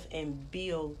with self and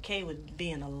be okay with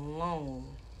being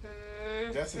alone.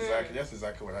 That's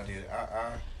exactly what I did.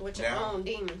 I with your own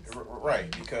demons. Right,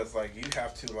 because, like, you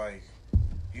have to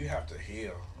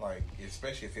heal. Like,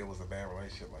 especially if it was a bad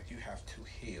relationship, like, you have to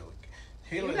heal.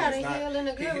 You gotta heal in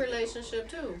a good relationship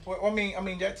too. Well, I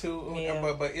mean that too. Yeah.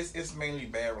 But it's mainly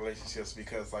bad relationships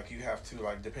because, like, you have to,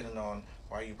 like, depending on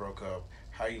why you broke up,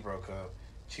 how you broke up,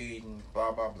 cheating,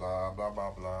 blah blah blah blah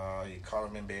blah blah. You call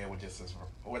them in bed with just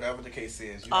whatever the case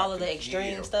is. You all of the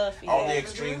extreme stuff. All the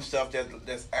extreme stuff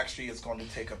that's actually is going to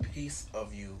take a piece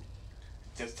of you,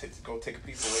 just to go take a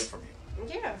piece away from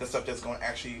you. Yeah. The stuff that's going to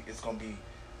actually is going to be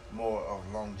more of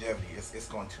longevity. It's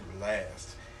going to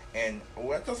last. And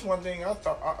that's one thing I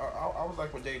thought. I was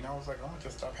like with dating. I was like, I'm gonna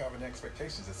just stop having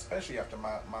expectations, especially after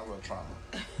my little trauma.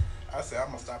 I said I'm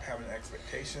gonna stop having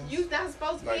expectations. You're not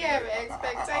supposed to be having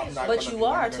expectations, but you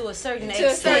are to a certain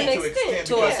extent.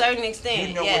 To a certain extent,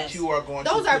 you know what you are going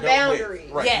Those to are put boundaries. Up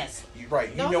with. Right. Yes. Right.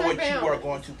 You know what you are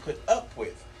going to put up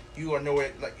with. You know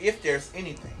it, like if there's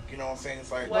anything. You know what I'm saying?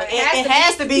 It's like well, it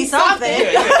has to be something.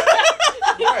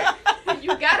 Right.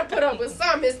 You gotta put up with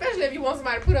something, especially if you want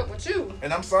somebody to put up with you.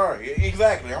 And I'm sorry,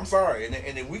 exactly. I'm sorry, and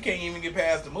if we can't even get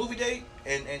past the movie date,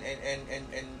 and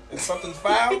something's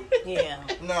foul. Yeah.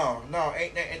 No,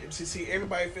 ain't. And see,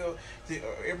 everybody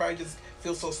just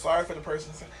feels so sorry for the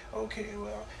person. It's like, okay,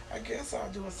 well, I guess I'll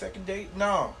do a second date.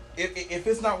 No, if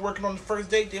it's not working on the first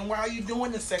date, then why are you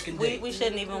doing the second date? We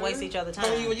shouldn't even waste each other's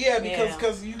time.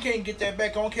 Because you can't get that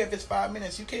back. I don't care if it's 5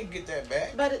 minutes. You can't get that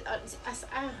back. But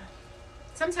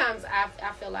sometimes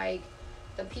I feel like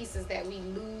the pieces that we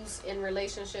lose in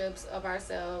relationships of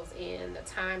ourselves and the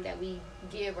time that we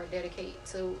give or dedicate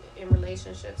to in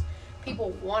relationships,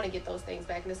 people want to get those things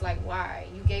back, and it's like, why?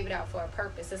 You gave it out for a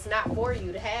purpose. It's not for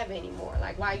you to have anymore.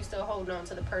 Like, why are you still holding on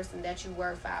to the person that you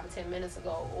were 5 or 10 minutes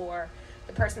ago, or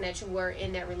the person that you were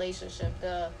in that relationship,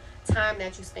 the time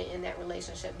that you spent in that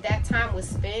relationship? That time was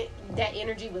spent, that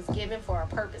energy was given for a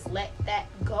purpose. Let that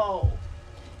go.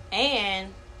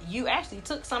 And you actually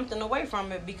took something away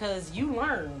from it because you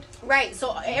learned. Right.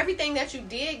 So everything that you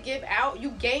did give out, you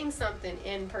gained something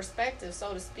in perspective,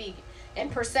 so to speak,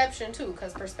 and perception too,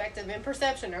 because perspective and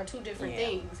perception are two different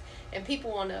things. And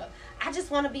people I just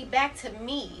want to be back to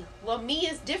me. Well, me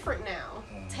is different now.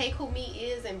 Mm-hmm. Take who me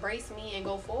is, embrace me, and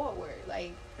go forward.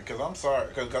 Like, because I'm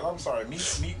sorry.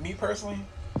 Me personally,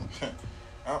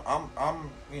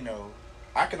 I'm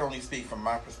I can only speak from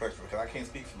my perspective, because I can't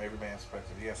speak from every man's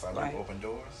perspective. Yes, I do open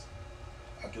doors.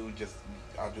 I do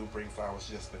bring flowers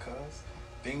just because.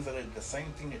 Things that are the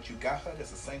same thing that you got her,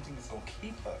 that's the same thing that's going to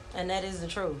keep her. And that is the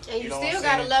truth. And you still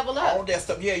got to level up. All that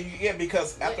stuff,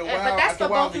 because after a while... But that's for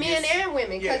both men and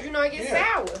women, because, it gets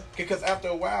sour. Because after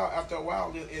a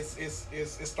while,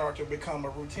 it starts to become a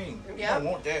routine. Yep. You don't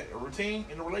want that. A routine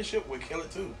in a relationship will kill it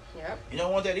too. Yep. You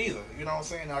don't want that either. You know what I'm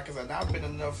saying? Because I've been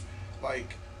enough,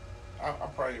 like...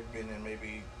 I've probably been in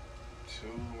maybe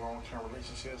 2 long-term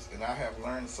relationships, and I have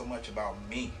learned so much about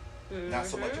me. Mm-hmm. Not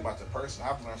so much about the person.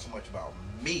 I've learned so much about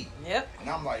me. Yep. And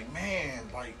I'm like, man,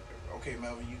 like, okay,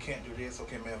 Melvin, you can't do this.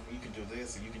 Okay, Melvin, you can do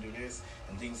this, and you can do this,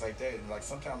 and things like that. And like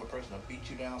sometimes the person will beat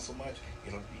you down so much,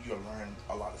 you'll learn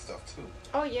a lot of stuff too.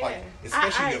 Oh yeah. Like,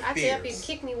 especially your fears. I tell people,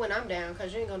 kick me when I'm down,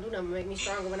 because you ain't gonna do nothing to make me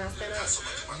stronger when I stand up.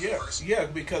 Yeah,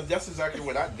 because that's exactly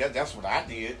what that's what I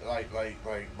did. Like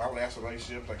my last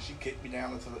relationship, like she kicked me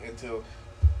down until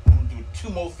I'm gonna do 2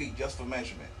 more feet just for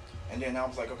measurement. And then I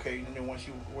was like, okay, and then once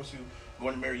you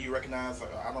go to marry, you recognize,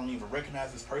 like, I don't even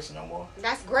recognize this person no more.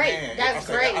 That's great. Man, that's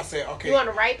great. I said, okay. You on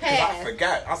the right path. I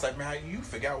forgot. I was like, man, you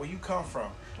forgot where you come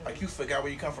from. Like, you forgot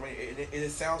where you come from.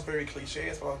 It sounds very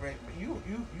cliche, but you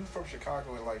from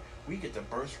Chicago, and like, we get the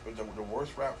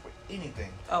worst rap for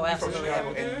anything. Oh, absolutely.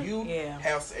 From Chicago, and you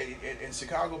have, and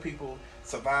Chicago people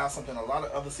survive something a lot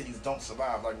of other cities don't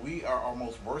survive. Like, we are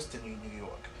almost worse than New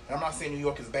York. And I'm not saying New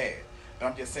York is bad. But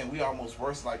I'm just saying we almost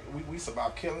worse. Like we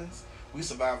survive killings, we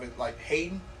survive it, like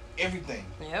hating, everything.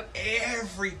 Yep.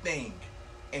 Everything,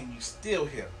 and you still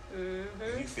here. Mm-hmm.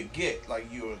 And you forget, like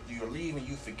you're leaving.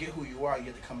 You forget who you are. You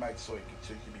have to come back so you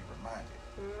can be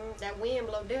reminded. That wind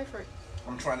blow different.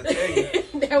 I'm trying to tell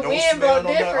you. That wind blow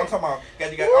different. I'm talking about.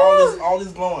 You got all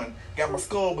this blowing. Got my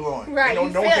skull blowing. Right. You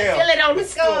feel it on the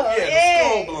skull.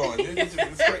 Yeah, the skull blowing. It's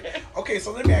great. Okay,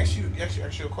 so let me ask you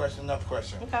a question. Another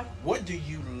question. Okay. What do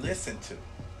you listen to,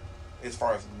 as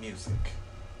far as music?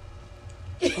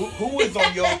 who is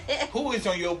on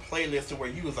your playlist to where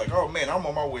you was like, oh man, I'm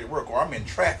on my way to work, or I'm in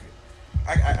traffic.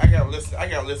 I gotta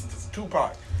listen to some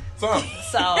Tupac.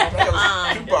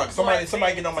 Tupac. Somebody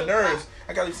getting on my nerves.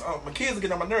 My kids are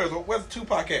getting on my nerves. Where's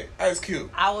Tupac at? Ice Cube.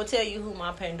 I will tell you who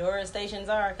my Pandora stations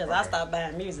are, because I stopped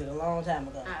buying music a long time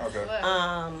ago. Okay.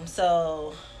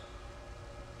 So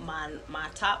my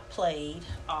top played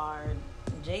are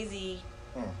Jay-Z,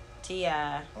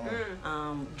 T.I.,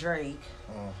 Drake,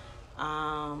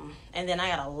 and then I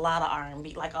got a lot of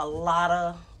R&B, like a lot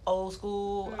of old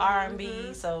school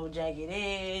R&B, so Jagged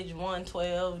Edge,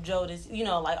 112,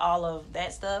 Jodeci, like all of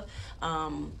that stuff.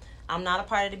 I'm not a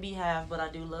part of the Beehive, but I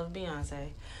do love Beyonce.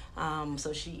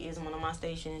 So she is one of my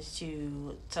stations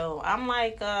too. So I'm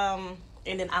like, and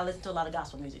then I listen to a lot of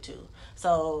gospel music too.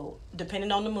 So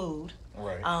depending on the mood,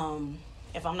 right.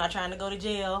 If I'm not trying to go to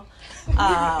jail, and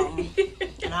I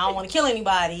don't want to kill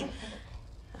anybody,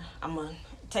 I'm gonna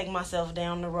take myself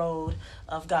down the road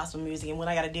of gospel music, and when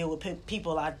I got to deal with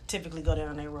people, I typically go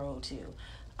down that road too.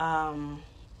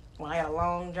 When I got a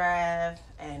long drive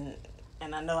and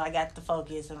I know I got the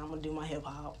focus and I'm gonna do my hip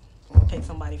hop, pick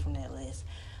somebody from that list.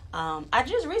 I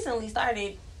just recently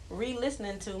started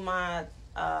re-listening to my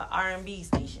R&B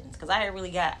stations because I had really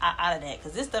got out of that,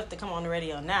 because this stuff that come on the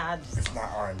radio now, it's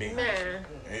not R&B. Man,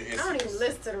 I don't even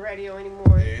listen to the radio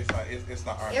anymore. Yeah, it's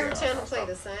not R&B. Every channel play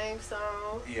the same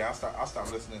song. Yeah, I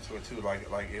start listening to it too. Like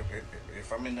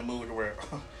if I'm in the mood where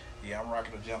yeah, I'm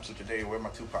rocking a jumpsuit today, where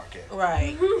my Tupac at?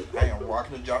 Right. I am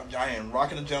rocking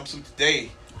a jumpsuit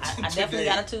today. I definitely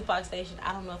got a Tupac station.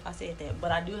 I don't know if I said that,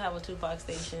 but I do have a Tupac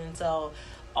station. So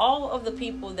all of the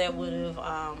people that would have,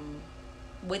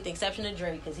 with the exception of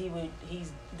Drake, because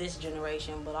he's this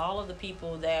generation, but all of the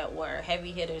people that were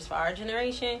heavy hitters for our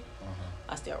generation,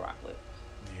 I still rock with.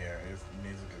 Yeah,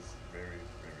 music is very,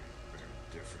 very, very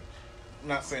different. I'm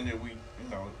not saying that we,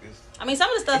 it's... I mean,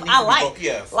 some of the stuff I like.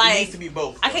 Yes, like, it needs to be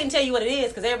both. I can't tell you what it is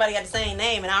because everybody got the same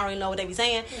name, and I don't really know what they be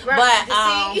saying. Right, but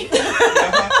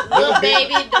Little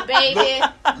Baby, the Baby,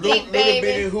 Big Baby,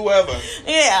 Baby, whoever.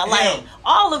 Yeah, like Him.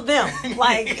 all of them.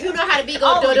 Like you know how to be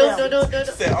go do do do do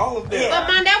do. Said all of them. But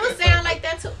man, that would sound like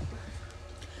that too.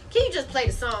 Can you just play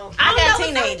the song? I got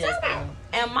don't know what teenagers, song you're talking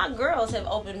and my girls have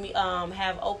opened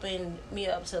me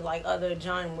up to like other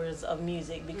genres of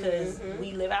music because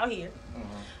we live out here.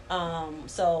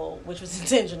 So which was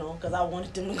intentional because I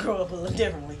wanted them to grow up a little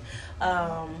differently.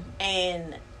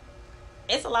 And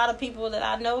it's a lot of people that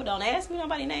I know. Don't ask me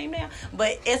nobody's name now,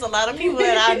 but it's a lot of people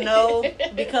that I know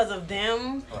because of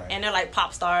them, and they're like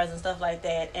pop stars and stuff like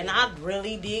that. And I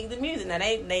really dig the music. Now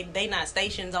they not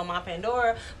stations on my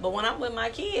Pandora, but when I'm with my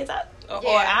kids,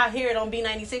 or I hear it on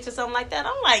B96 or something like that,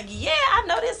 I'm like, yeah, I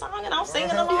know this song, and I'm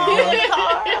singing along in the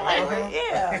car. Like,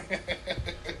 yeah.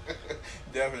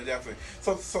 Definitely.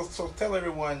 So tell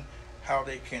everyone how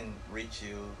they can reach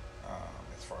you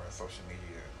as far as social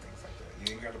media and things like that.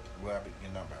 You ain't got to blab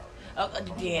your number out.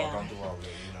 Yeah. Don't do all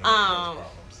that. Problems.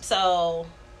 So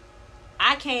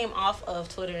I came off of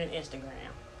Twitter and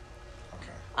Instagram.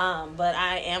 Okay. But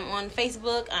I am on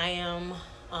Facebook. I am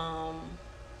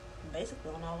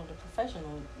basically on all of the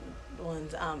professional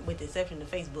ones, with the exception of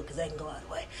Facebook because they can go out of the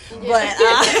way. But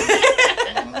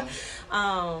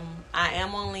I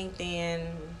am on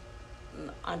LinkedIn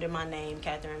under my name,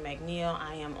 Catherine McNeil.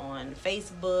 I am on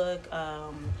Facebook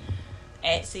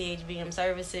at CHBM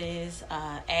Services,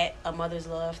 at A Mother's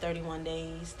Love 31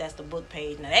 Days. That's the book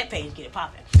page. Now that page get it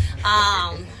popping.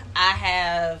 I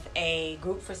have a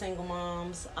group for single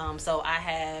moms. So I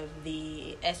have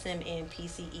the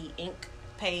smnpce Inc.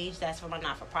 page. That's for my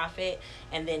not-for-profit.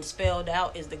 And then spelled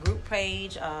out is the group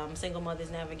page, Single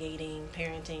Mothers Navigating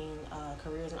Parenting,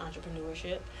 Careers and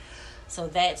Entrepreneurship. So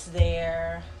that's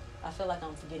there. I feel like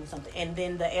I'm forgetting something. And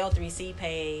then the L3C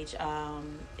page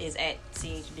is at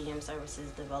CHBM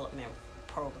Services Development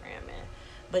Programming.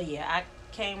 But yeah, I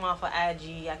came off of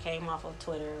IG. I came off of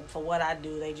Twitter. For what I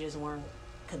do, they just weren't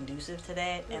conducive to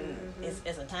that. And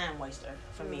it's a time waster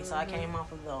for me. So I came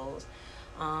off of those.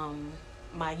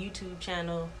 My YouTube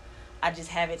channel, I just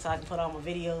have it so I can put all my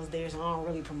videos there, so I don't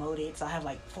really promote it. So I have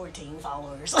like 14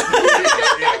 followers. But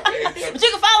you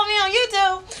can follow me on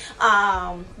YouTube.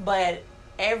 But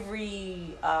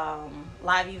every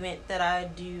live event that I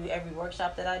do, every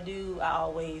workshop that I do, I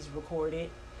always record it.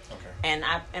 Okay. And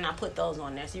I put those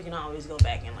on there, so you can always go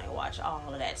back and like watch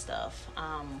all of that stuff.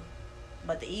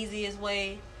 But the easiest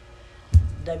way,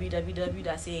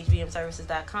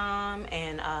 www.chbmservices.com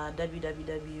and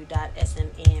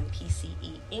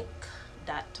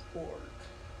www.smnpceinc.org.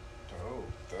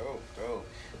 Dope.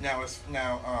 Now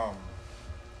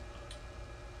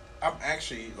I'm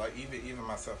actually like even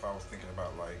myself. I was thinking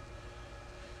about like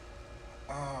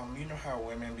you know how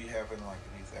women be having like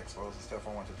these expos and stuff.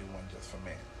 I want to do one just for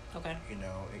men. Okay.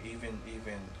 Even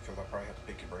because I probably have to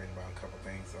pick your brain about a couple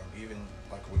things. Even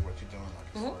like with what you're doing,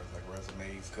 like as far as like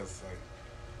resumes, because like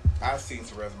I've seen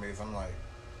some resumes. I'm like,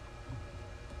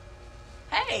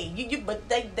 hey, but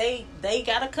they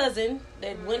got a cousin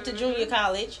that went to junior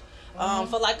college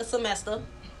for like a semester,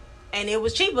 and it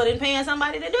was cheaper than paying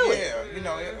somebody to do it.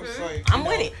 Yeah, it was like I'm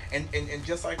with it. And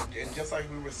just like we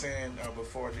were saying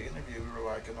before the interview, we were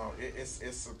like,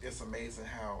 it's amazing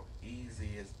how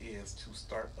easy it is to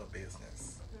start a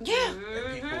business. Yeah.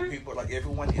 And people like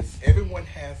everyone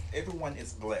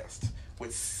is blessed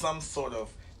with some sort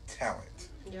of talent.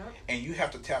 Yeah. And you have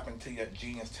to tap into your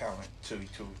genius talent to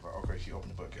okay, she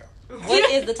opened the book out. What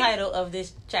is the title of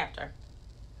this chapter?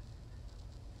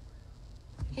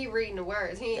 He reading the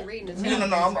words. He ain't reading the chapter.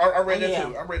 No. I read that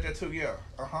too. I read that too. Yeah.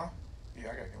 Yeah, I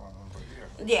gotta get my own book.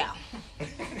 Yeah.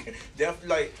 Definitely,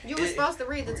 like You were supposed to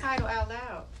read the title out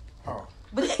loud. Oh.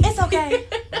 But it's okay.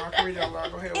 No, I can read it out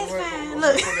loud. Go ahead. It's Go fine.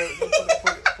 Look.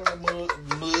 Put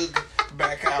the mug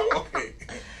back out. Okay.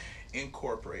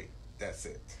 Incorporate. That's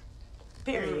it.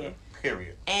 Period.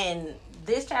 Period. And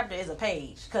this chapter is a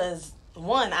page because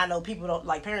one, I know people don't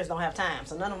like parents don't have time,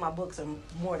 so none of my books are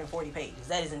more than 40 pages.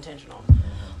 That is intentional.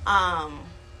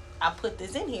 I put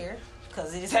this in here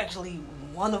because it is actually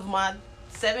one of my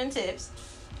 7 tips.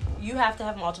 You have to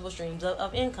have multiple streams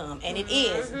of income, and it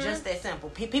is just that simple.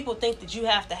 People think that you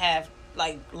have to have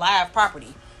like live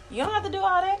property. You don't have to do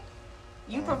all that.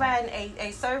 You provide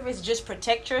a service, just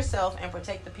protect yourself and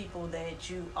protect the people that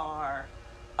you are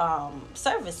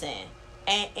servicing,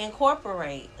 and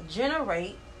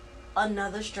generate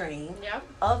another stream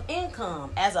of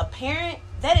income. As a parent,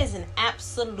 that is an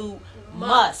absolute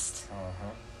must.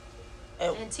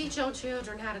 And teach your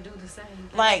children how to do the same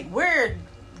thing. Like, we're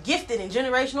gifted in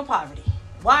generational poverty.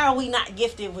 Why are we not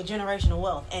gifted with generational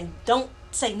wealth? And don't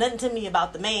say nothing to me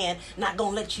about the man not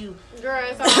gonna let you. Girl,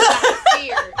 it's all about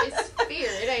fear. It's fear.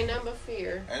 It ain't nothing but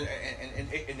fear. And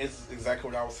this is exactly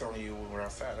what I was telling you when we were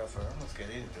outside. I said, I'm not scared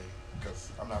of anything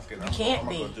because I'm not scared. I'm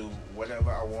gonna do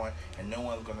whatever I want, and no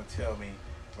one's gonna tell me.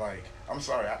 Like, I'm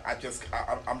sorry, I'm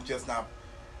just not.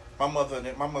 My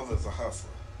mother's a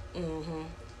hustler. Mm-hmm.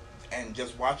 And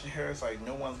just watching her, it's like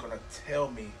no one's gonna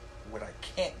tell me what I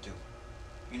can't do.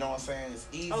 You know what I'm saying? It's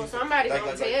easy. Oh, somebody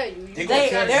gonna tell you.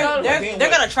 They're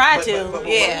gonna try to.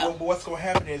 But what's gonna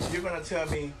happen is you're gonna tell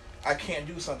me I can't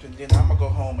do something, then I'm gonna go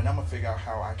home and I'm gonna figure out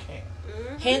how I can.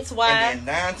 Hence why. And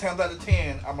then 9 times out of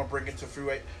 10, I'm gonna bring it to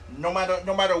Fluent, no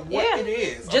matter what it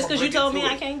is. Just because you told me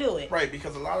I can't do it, right?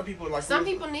 Because a lot of people like some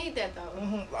people need that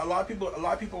though. A lot of people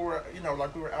were,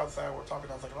 like we were outside, we were talking.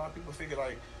 I was like, a lot of people figure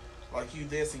like you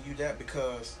this and you that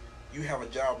because you have a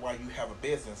job while you have a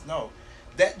business. No,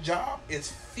 that job is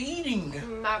feeding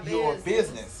your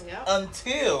business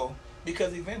until,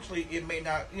 because eventually it may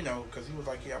not, because he was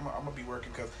like, yeah, I'm gonna be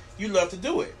working because you love to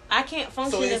do it. I can't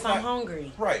function if I'm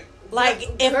hungry. Right. Like,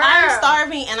 if I'm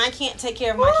starving and I can't take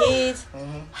care of my kids,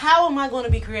 how am I going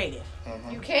to be creative?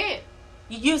 You can't.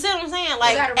 You see what I'm saying?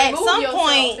 Like, you at some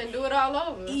point, and do it all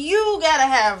over. You gotta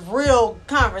have real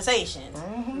conversations.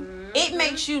 It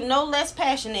makes you no less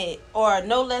passionate or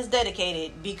no less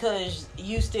dedicated because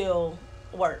you still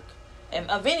work.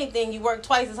 If anything, you work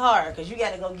twice as hard because you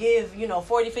got to go give,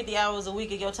 40, 50 hours a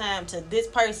week of your time to this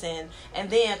person and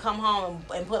then come home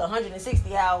and put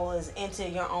 160 hours into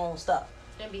your own stuff.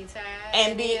 And be tired.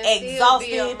 And be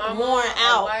exhausted, worn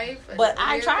out. But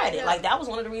I tried it. Like, that was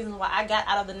one of the reasons why I got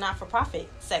out of the not-for-profit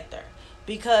sector.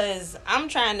 Because I'm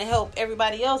trying to help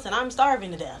everybody else and I'm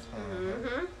starving to death.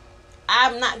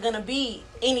 I'm not going to be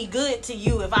any good to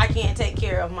you if I can't take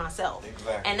care of myself.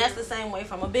 Exactly. And that's the same way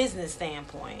from a business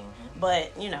standpoint.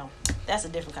 But, that's a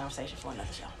different conversation for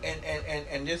another show.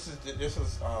 And this is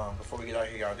before we get out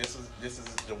here, y'all, this is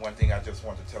the one thing I just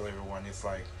want to tell everyone. It's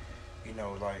like,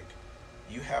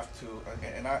 you have to,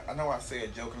 and I know I say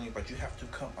it jokingly, but you have to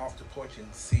come off the porch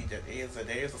and see that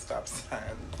there is a stop sign.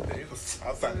 There is a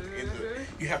stop sign at the end of it.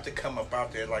 You have to come up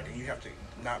out there, and you have to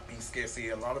not be scared. See,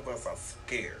 a lot of us are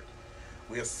scared.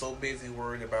 We are so busy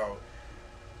worried about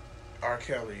R.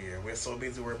 Kelly, and we're so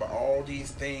busy worried about all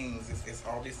these things. It's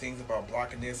all these things about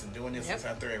blocking this and doing this and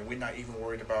out there, and we're not even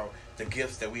worried about the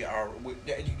gifts that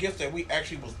the gifts that we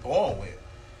actually was born with.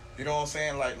 You know what I'm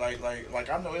saying? Like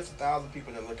I know it's 1,000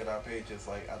 people that look at our pages.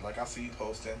 Like I see you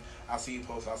posting,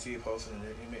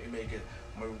 and it may get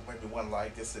maybe one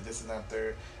like this and that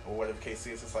third or whatever the case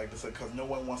is. It's like this because no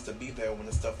one wants to be there when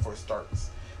the stuff first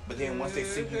starts. But then once they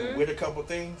see you with a couple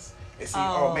things, they see,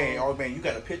 oh man, you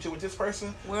got a picture with this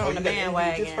person. We're on the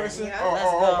bandwagon. This person.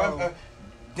 Yeah,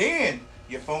 then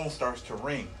your phone starts to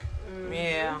ring.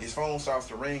 Yeah. His phone starts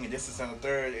to ring, and this is and the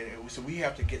third, and so we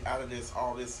have to get out of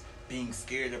all this being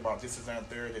scared about this is and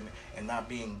the third, and not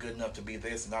being good enough to be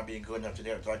this, and not being good enough to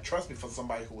that. Like, trust me, for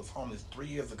somebody who was homeless 3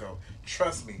 years ago,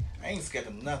 trust me, I ain't scared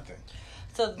of nothing.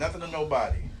 Nothing to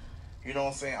nobody. You know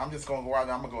what I'm saying? I'm just gonna go out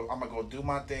there. I'm gonna go do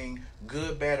my thing,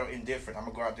 good, bad, or indifferent. I'm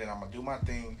gonna go out there and I'm gonna do my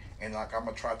thing, and I'm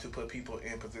gonna try to put people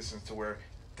in positions to where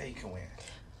they can win.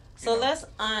 So let's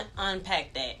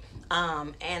unpack that.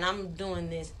 And I'm doing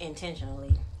this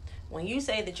intentionally. When you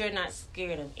say that you're not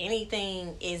scared of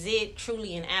anything, is it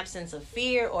truly an absence of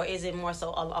fear, or is it more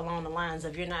so along the lines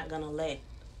of you're not gonna let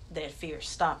that fear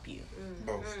stop you?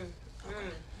 Both.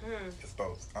 It's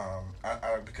both.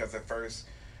 Because at first,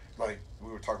 like,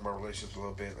 we were talking about relationships a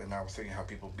little bit, and I was saying how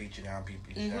people beat you down,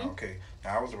 Okay,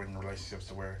 now I was in relationships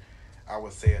to where I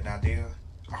would say an idea,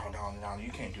 oh no,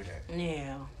 you can't do that.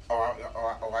 Yeah. Or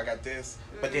I got this,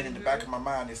 but then in the back of my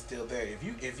mind, it's still there.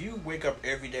 If you wake up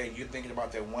every day and you're thinking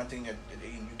about that one thing and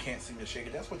you can't seem to shake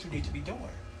it, that's what you need to be doing.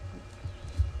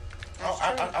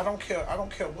 I don't care. I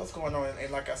don't care what's going on.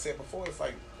 And like I said before, it's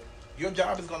like your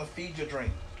job is going to feed your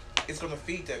dream. It's going to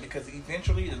feed that, because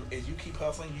eventually, as you keep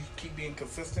hustling, you keep being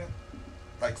consistent.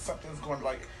 Like something's going to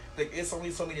like it's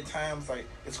only so many times like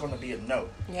it's going to be a no.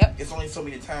 Yep. It's only so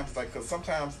many times like, because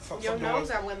sometimes your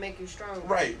no's are what make you strong.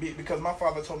 Right. Because my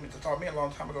father taught me a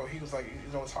long time ago. He was like,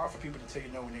 it's hard for people to tell you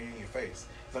no when they're in your face.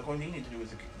 It's like, what you need to do is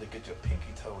to get your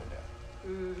pinky toe in there,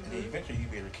 and then eventually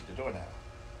you'll be able to kick the door down.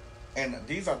 And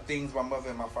these are things my mother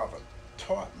and my father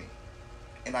taught me,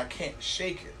 and I can't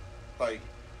shake it. Like,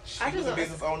 she was a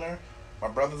business owner, my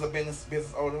brother's a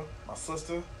business owner, my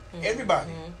sister,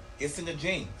 everybody. It's in the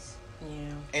genes.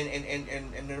 Yeah.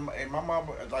 And my mom,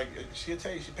 like, she'll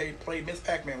tell you, she played Miss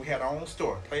Pac-Man. We had our own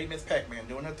store, played Miss Pac-Man,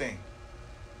 doing her thing.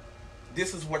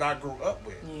 This is what I grew up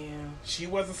with. Yeah. She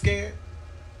wasn't scared,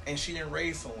 and she didn't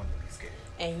raise someone to be scared.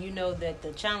 And you know that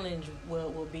the challenge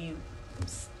will be,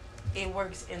 it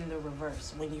works in the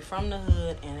reverse. When you're from the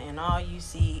hood and all you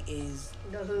see is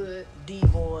the hood,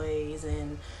 D-boys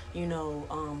and,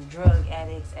 drug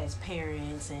addicts as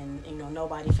parents, and,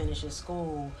 nobody finishes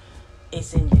school,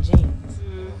 it's in your genes,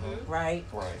 right?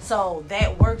 Right. So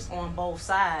that works on both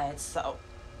sides. So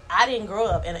I didn't grow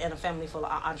up in a family full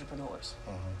of entrepreneurs.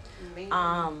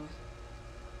 I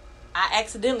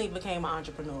accidentally became an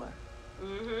entrepreneur.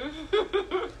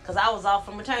 Because I was off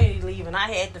from maternity leave and I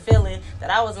had the feeling that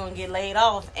I was going to get laid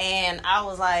off, and I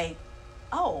was like,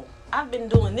 oh, I've been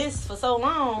doing this for so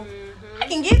long, I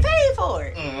can get paid for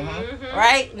it.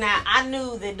 Right? Now, I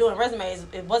knew that doing resumes,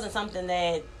 it wasn't something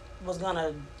that was going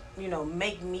to,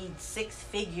 make me six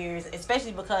figures,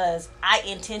 especially because I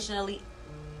intentionally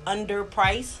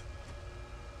underprice,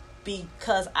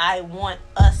 because I want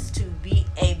us to be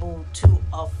able to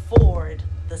afford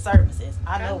the services.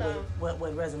 I know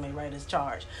what resume writers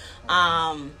charge.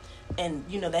 And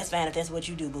that's fine if that's what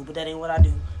you do, boo, but that ain't what I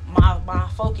do. My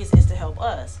focus is to help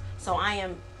us. So I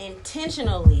am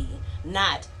intentionally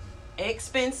not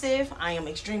expensive. I am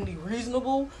extremely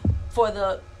reasonable for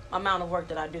the amount of work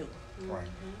that I do. Right.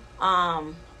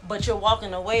 But you're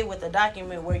walking away with a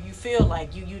document where you feel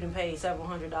like you done paid several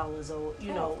 $100s, or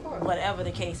whatever the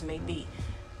case may be.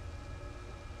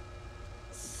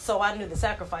 So I knew the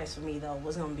sacrifice for me, though,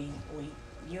 was going to be,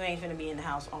 you ain't finna be in the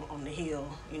house on the hill,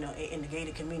 in the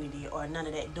gated community, or none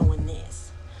of that, doing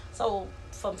this. So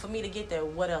for me to get there,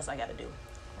 what else I got to do?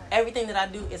 Everything that I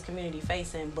do is community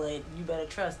facing, but you better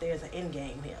trust there's an end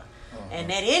game here. And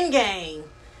that end game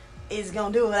is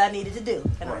going to do what I needed to do,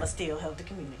 and I'm going to still help the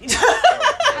community.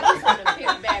 I just want to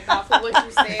piggyback off of what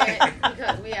you said,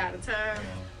 because we out of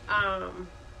time.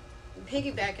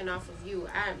 Piggybacking off of you,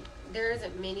 there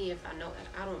isn't many,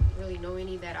 I don't really know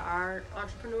any that are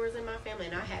entrepreneurs in my family,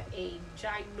 and I have a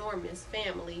ginormous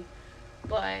family,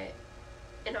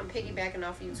 and I'm piggybacking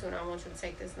off of you too, and I want you to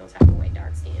take this no type of way,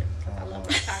 dark skin, because I love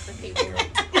my chocolate people.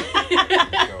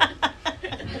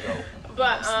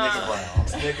 But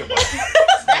Snicker brown.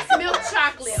 that's milk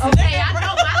chocolate. Okay, I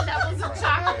know my levels of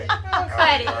chocolate.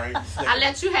 Cut it. I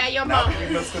let you have your moment.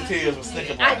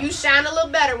 You shine a little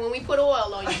better when we put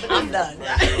oil on you. I'm done.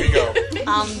 Here we go.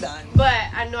 I'm done. But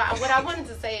I know what I wanted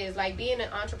to say is, like, being an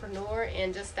entrepreneur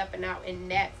and just stepping out in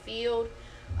that field.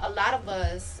 A lot of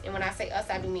us, and when I say us,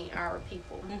 I do mean our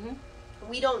people.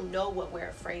 We don't know what we're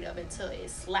afraid of until it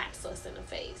slaps us in the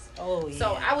face. Oh, yeah.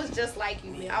 So I was just like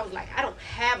you, man. I was like, I don't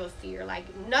have a fear. Like,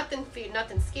 nothing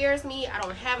scares me. I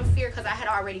don't have a fear, because I had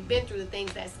already been through the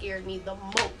things that scared me the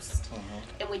most.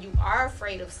 And when you are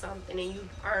afraid of something and you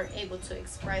aren't able to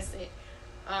express it,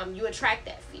 you attract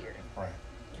that fear. Right.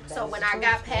 So when I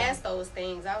got past those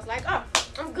things, I was like, oh,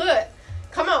 I'm good.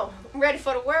 Come on, I'm ready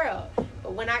for the world.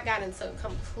 But when I got into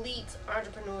complete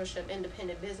entrepreneurship,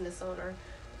 independent business owner,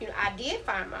 I did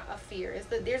find a fear.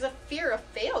 There's a fear of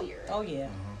failure. Oh, yeah.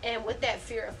 And with that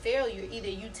fear of failure, either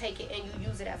you take it and you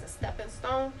use it as a stepping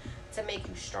stone to make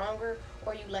you stronger,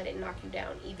 or you let it knock you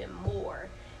down even more.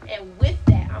 And with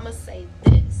that, I'm going to say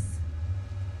this.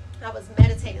 I was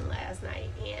meditating last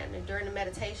night, and during the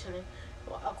meditation,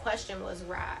 a question was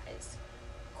raised.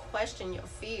 Question your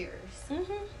fears.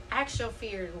 Ask your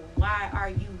fears, why are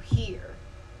you here?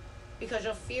 Because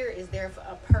your fear is there for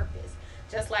a purpose.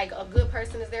 Just like a good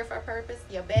person is there for a purpose,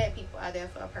 your bad people are there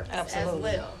for a purpose as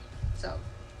well. So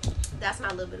that's my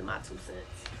little bit of my 2 cents.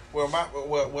 Well,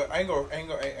 I ain't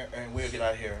gonna, and we'll get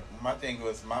out of here. My thing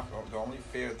was, the only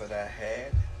fear that I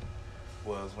had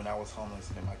was when I was homeless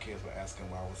and my kids were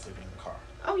asking why I was sleeping in the car.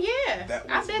 Oh yeah,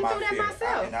 I've been through that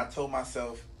myself. And I told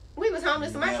myself, We was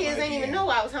homeless, and my kids didn't even know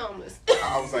I was homeless.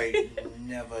 I was like,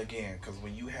 never again, because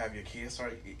when you have your kids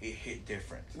start, it hit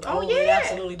different. Oh yeah, it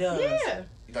absolutely does. Yeah.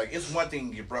 Like, it's one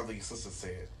thing your brother, your sister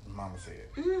said, mama said.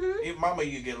 If mama,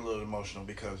 you get a little emotional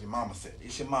because your mama said it.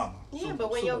 It's your mama. Yeah,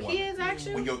 but when your kids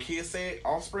actually, when your kids say it,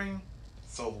 offspring,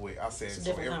 so with I said, it's a so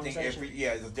different everything, conversation.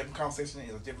 it's a different conversation.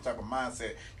 It's a different type of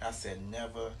mindset. I said,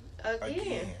 never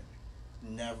again.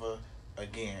 Never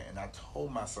again. And I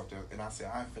told myself that, and I said,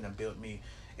 I'm finna build me.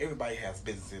 Everybody has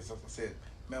businesses. So I said,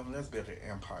 Melvin, let's build an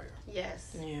empire.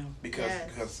 Yes. Yeah.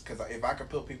 Because if I could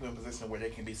put people in a position where they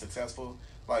can be successful,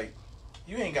 like,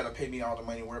 you ain't got to pay me all the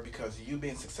money worth, because you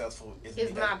being successful is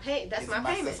my pay. That's my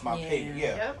payment. That's my payment.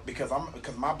 Yeah. Yep. Because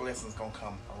my blessings gonna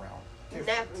come around.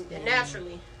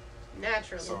 Naturally.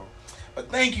 So, but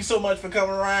thank you so much for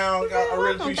coming around. I really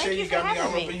welcome. appreciate Thank you. you Got for me all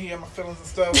having up me. in here, my feelings and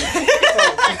stuff.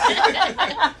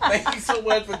 Thank you so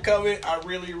much for coming. I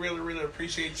really, really, really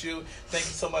appreciate you. Thank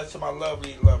you so much to my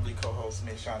lovely, lovely co-host,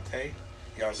 Miss Shantae.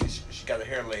 Y'all, she got her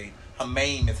hair laid. Her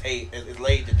mane is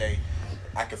laid today.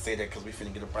 I can say that because we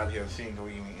finna get up out of here. She ain't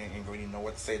gonna even know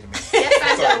what to say to me. Yes,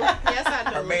 I do. Yes, I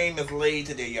do. Her mane is laid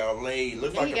today, y'all. Laid.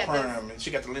 Looks Yeah, like a you got perm. And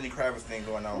she got the Lenny Kravitz thing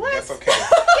going on. What? That's okay.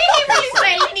 He didn't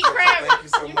say Lenny Kravitz. Thank you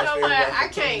so You much know for what? everyone I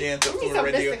for tuning in can't. to We need Fluent some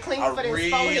Radio. Mr. Clean I for this really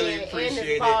forehead and appreciate this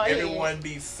it. bald head. Everyone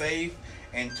be safe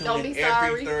and tune Don't in be every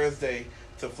sorry. Thursday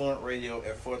to Fluent Radio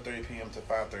at 4:30 p.m. to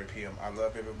 5:30 p.m. I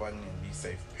love everybody and be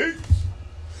safe. Peace.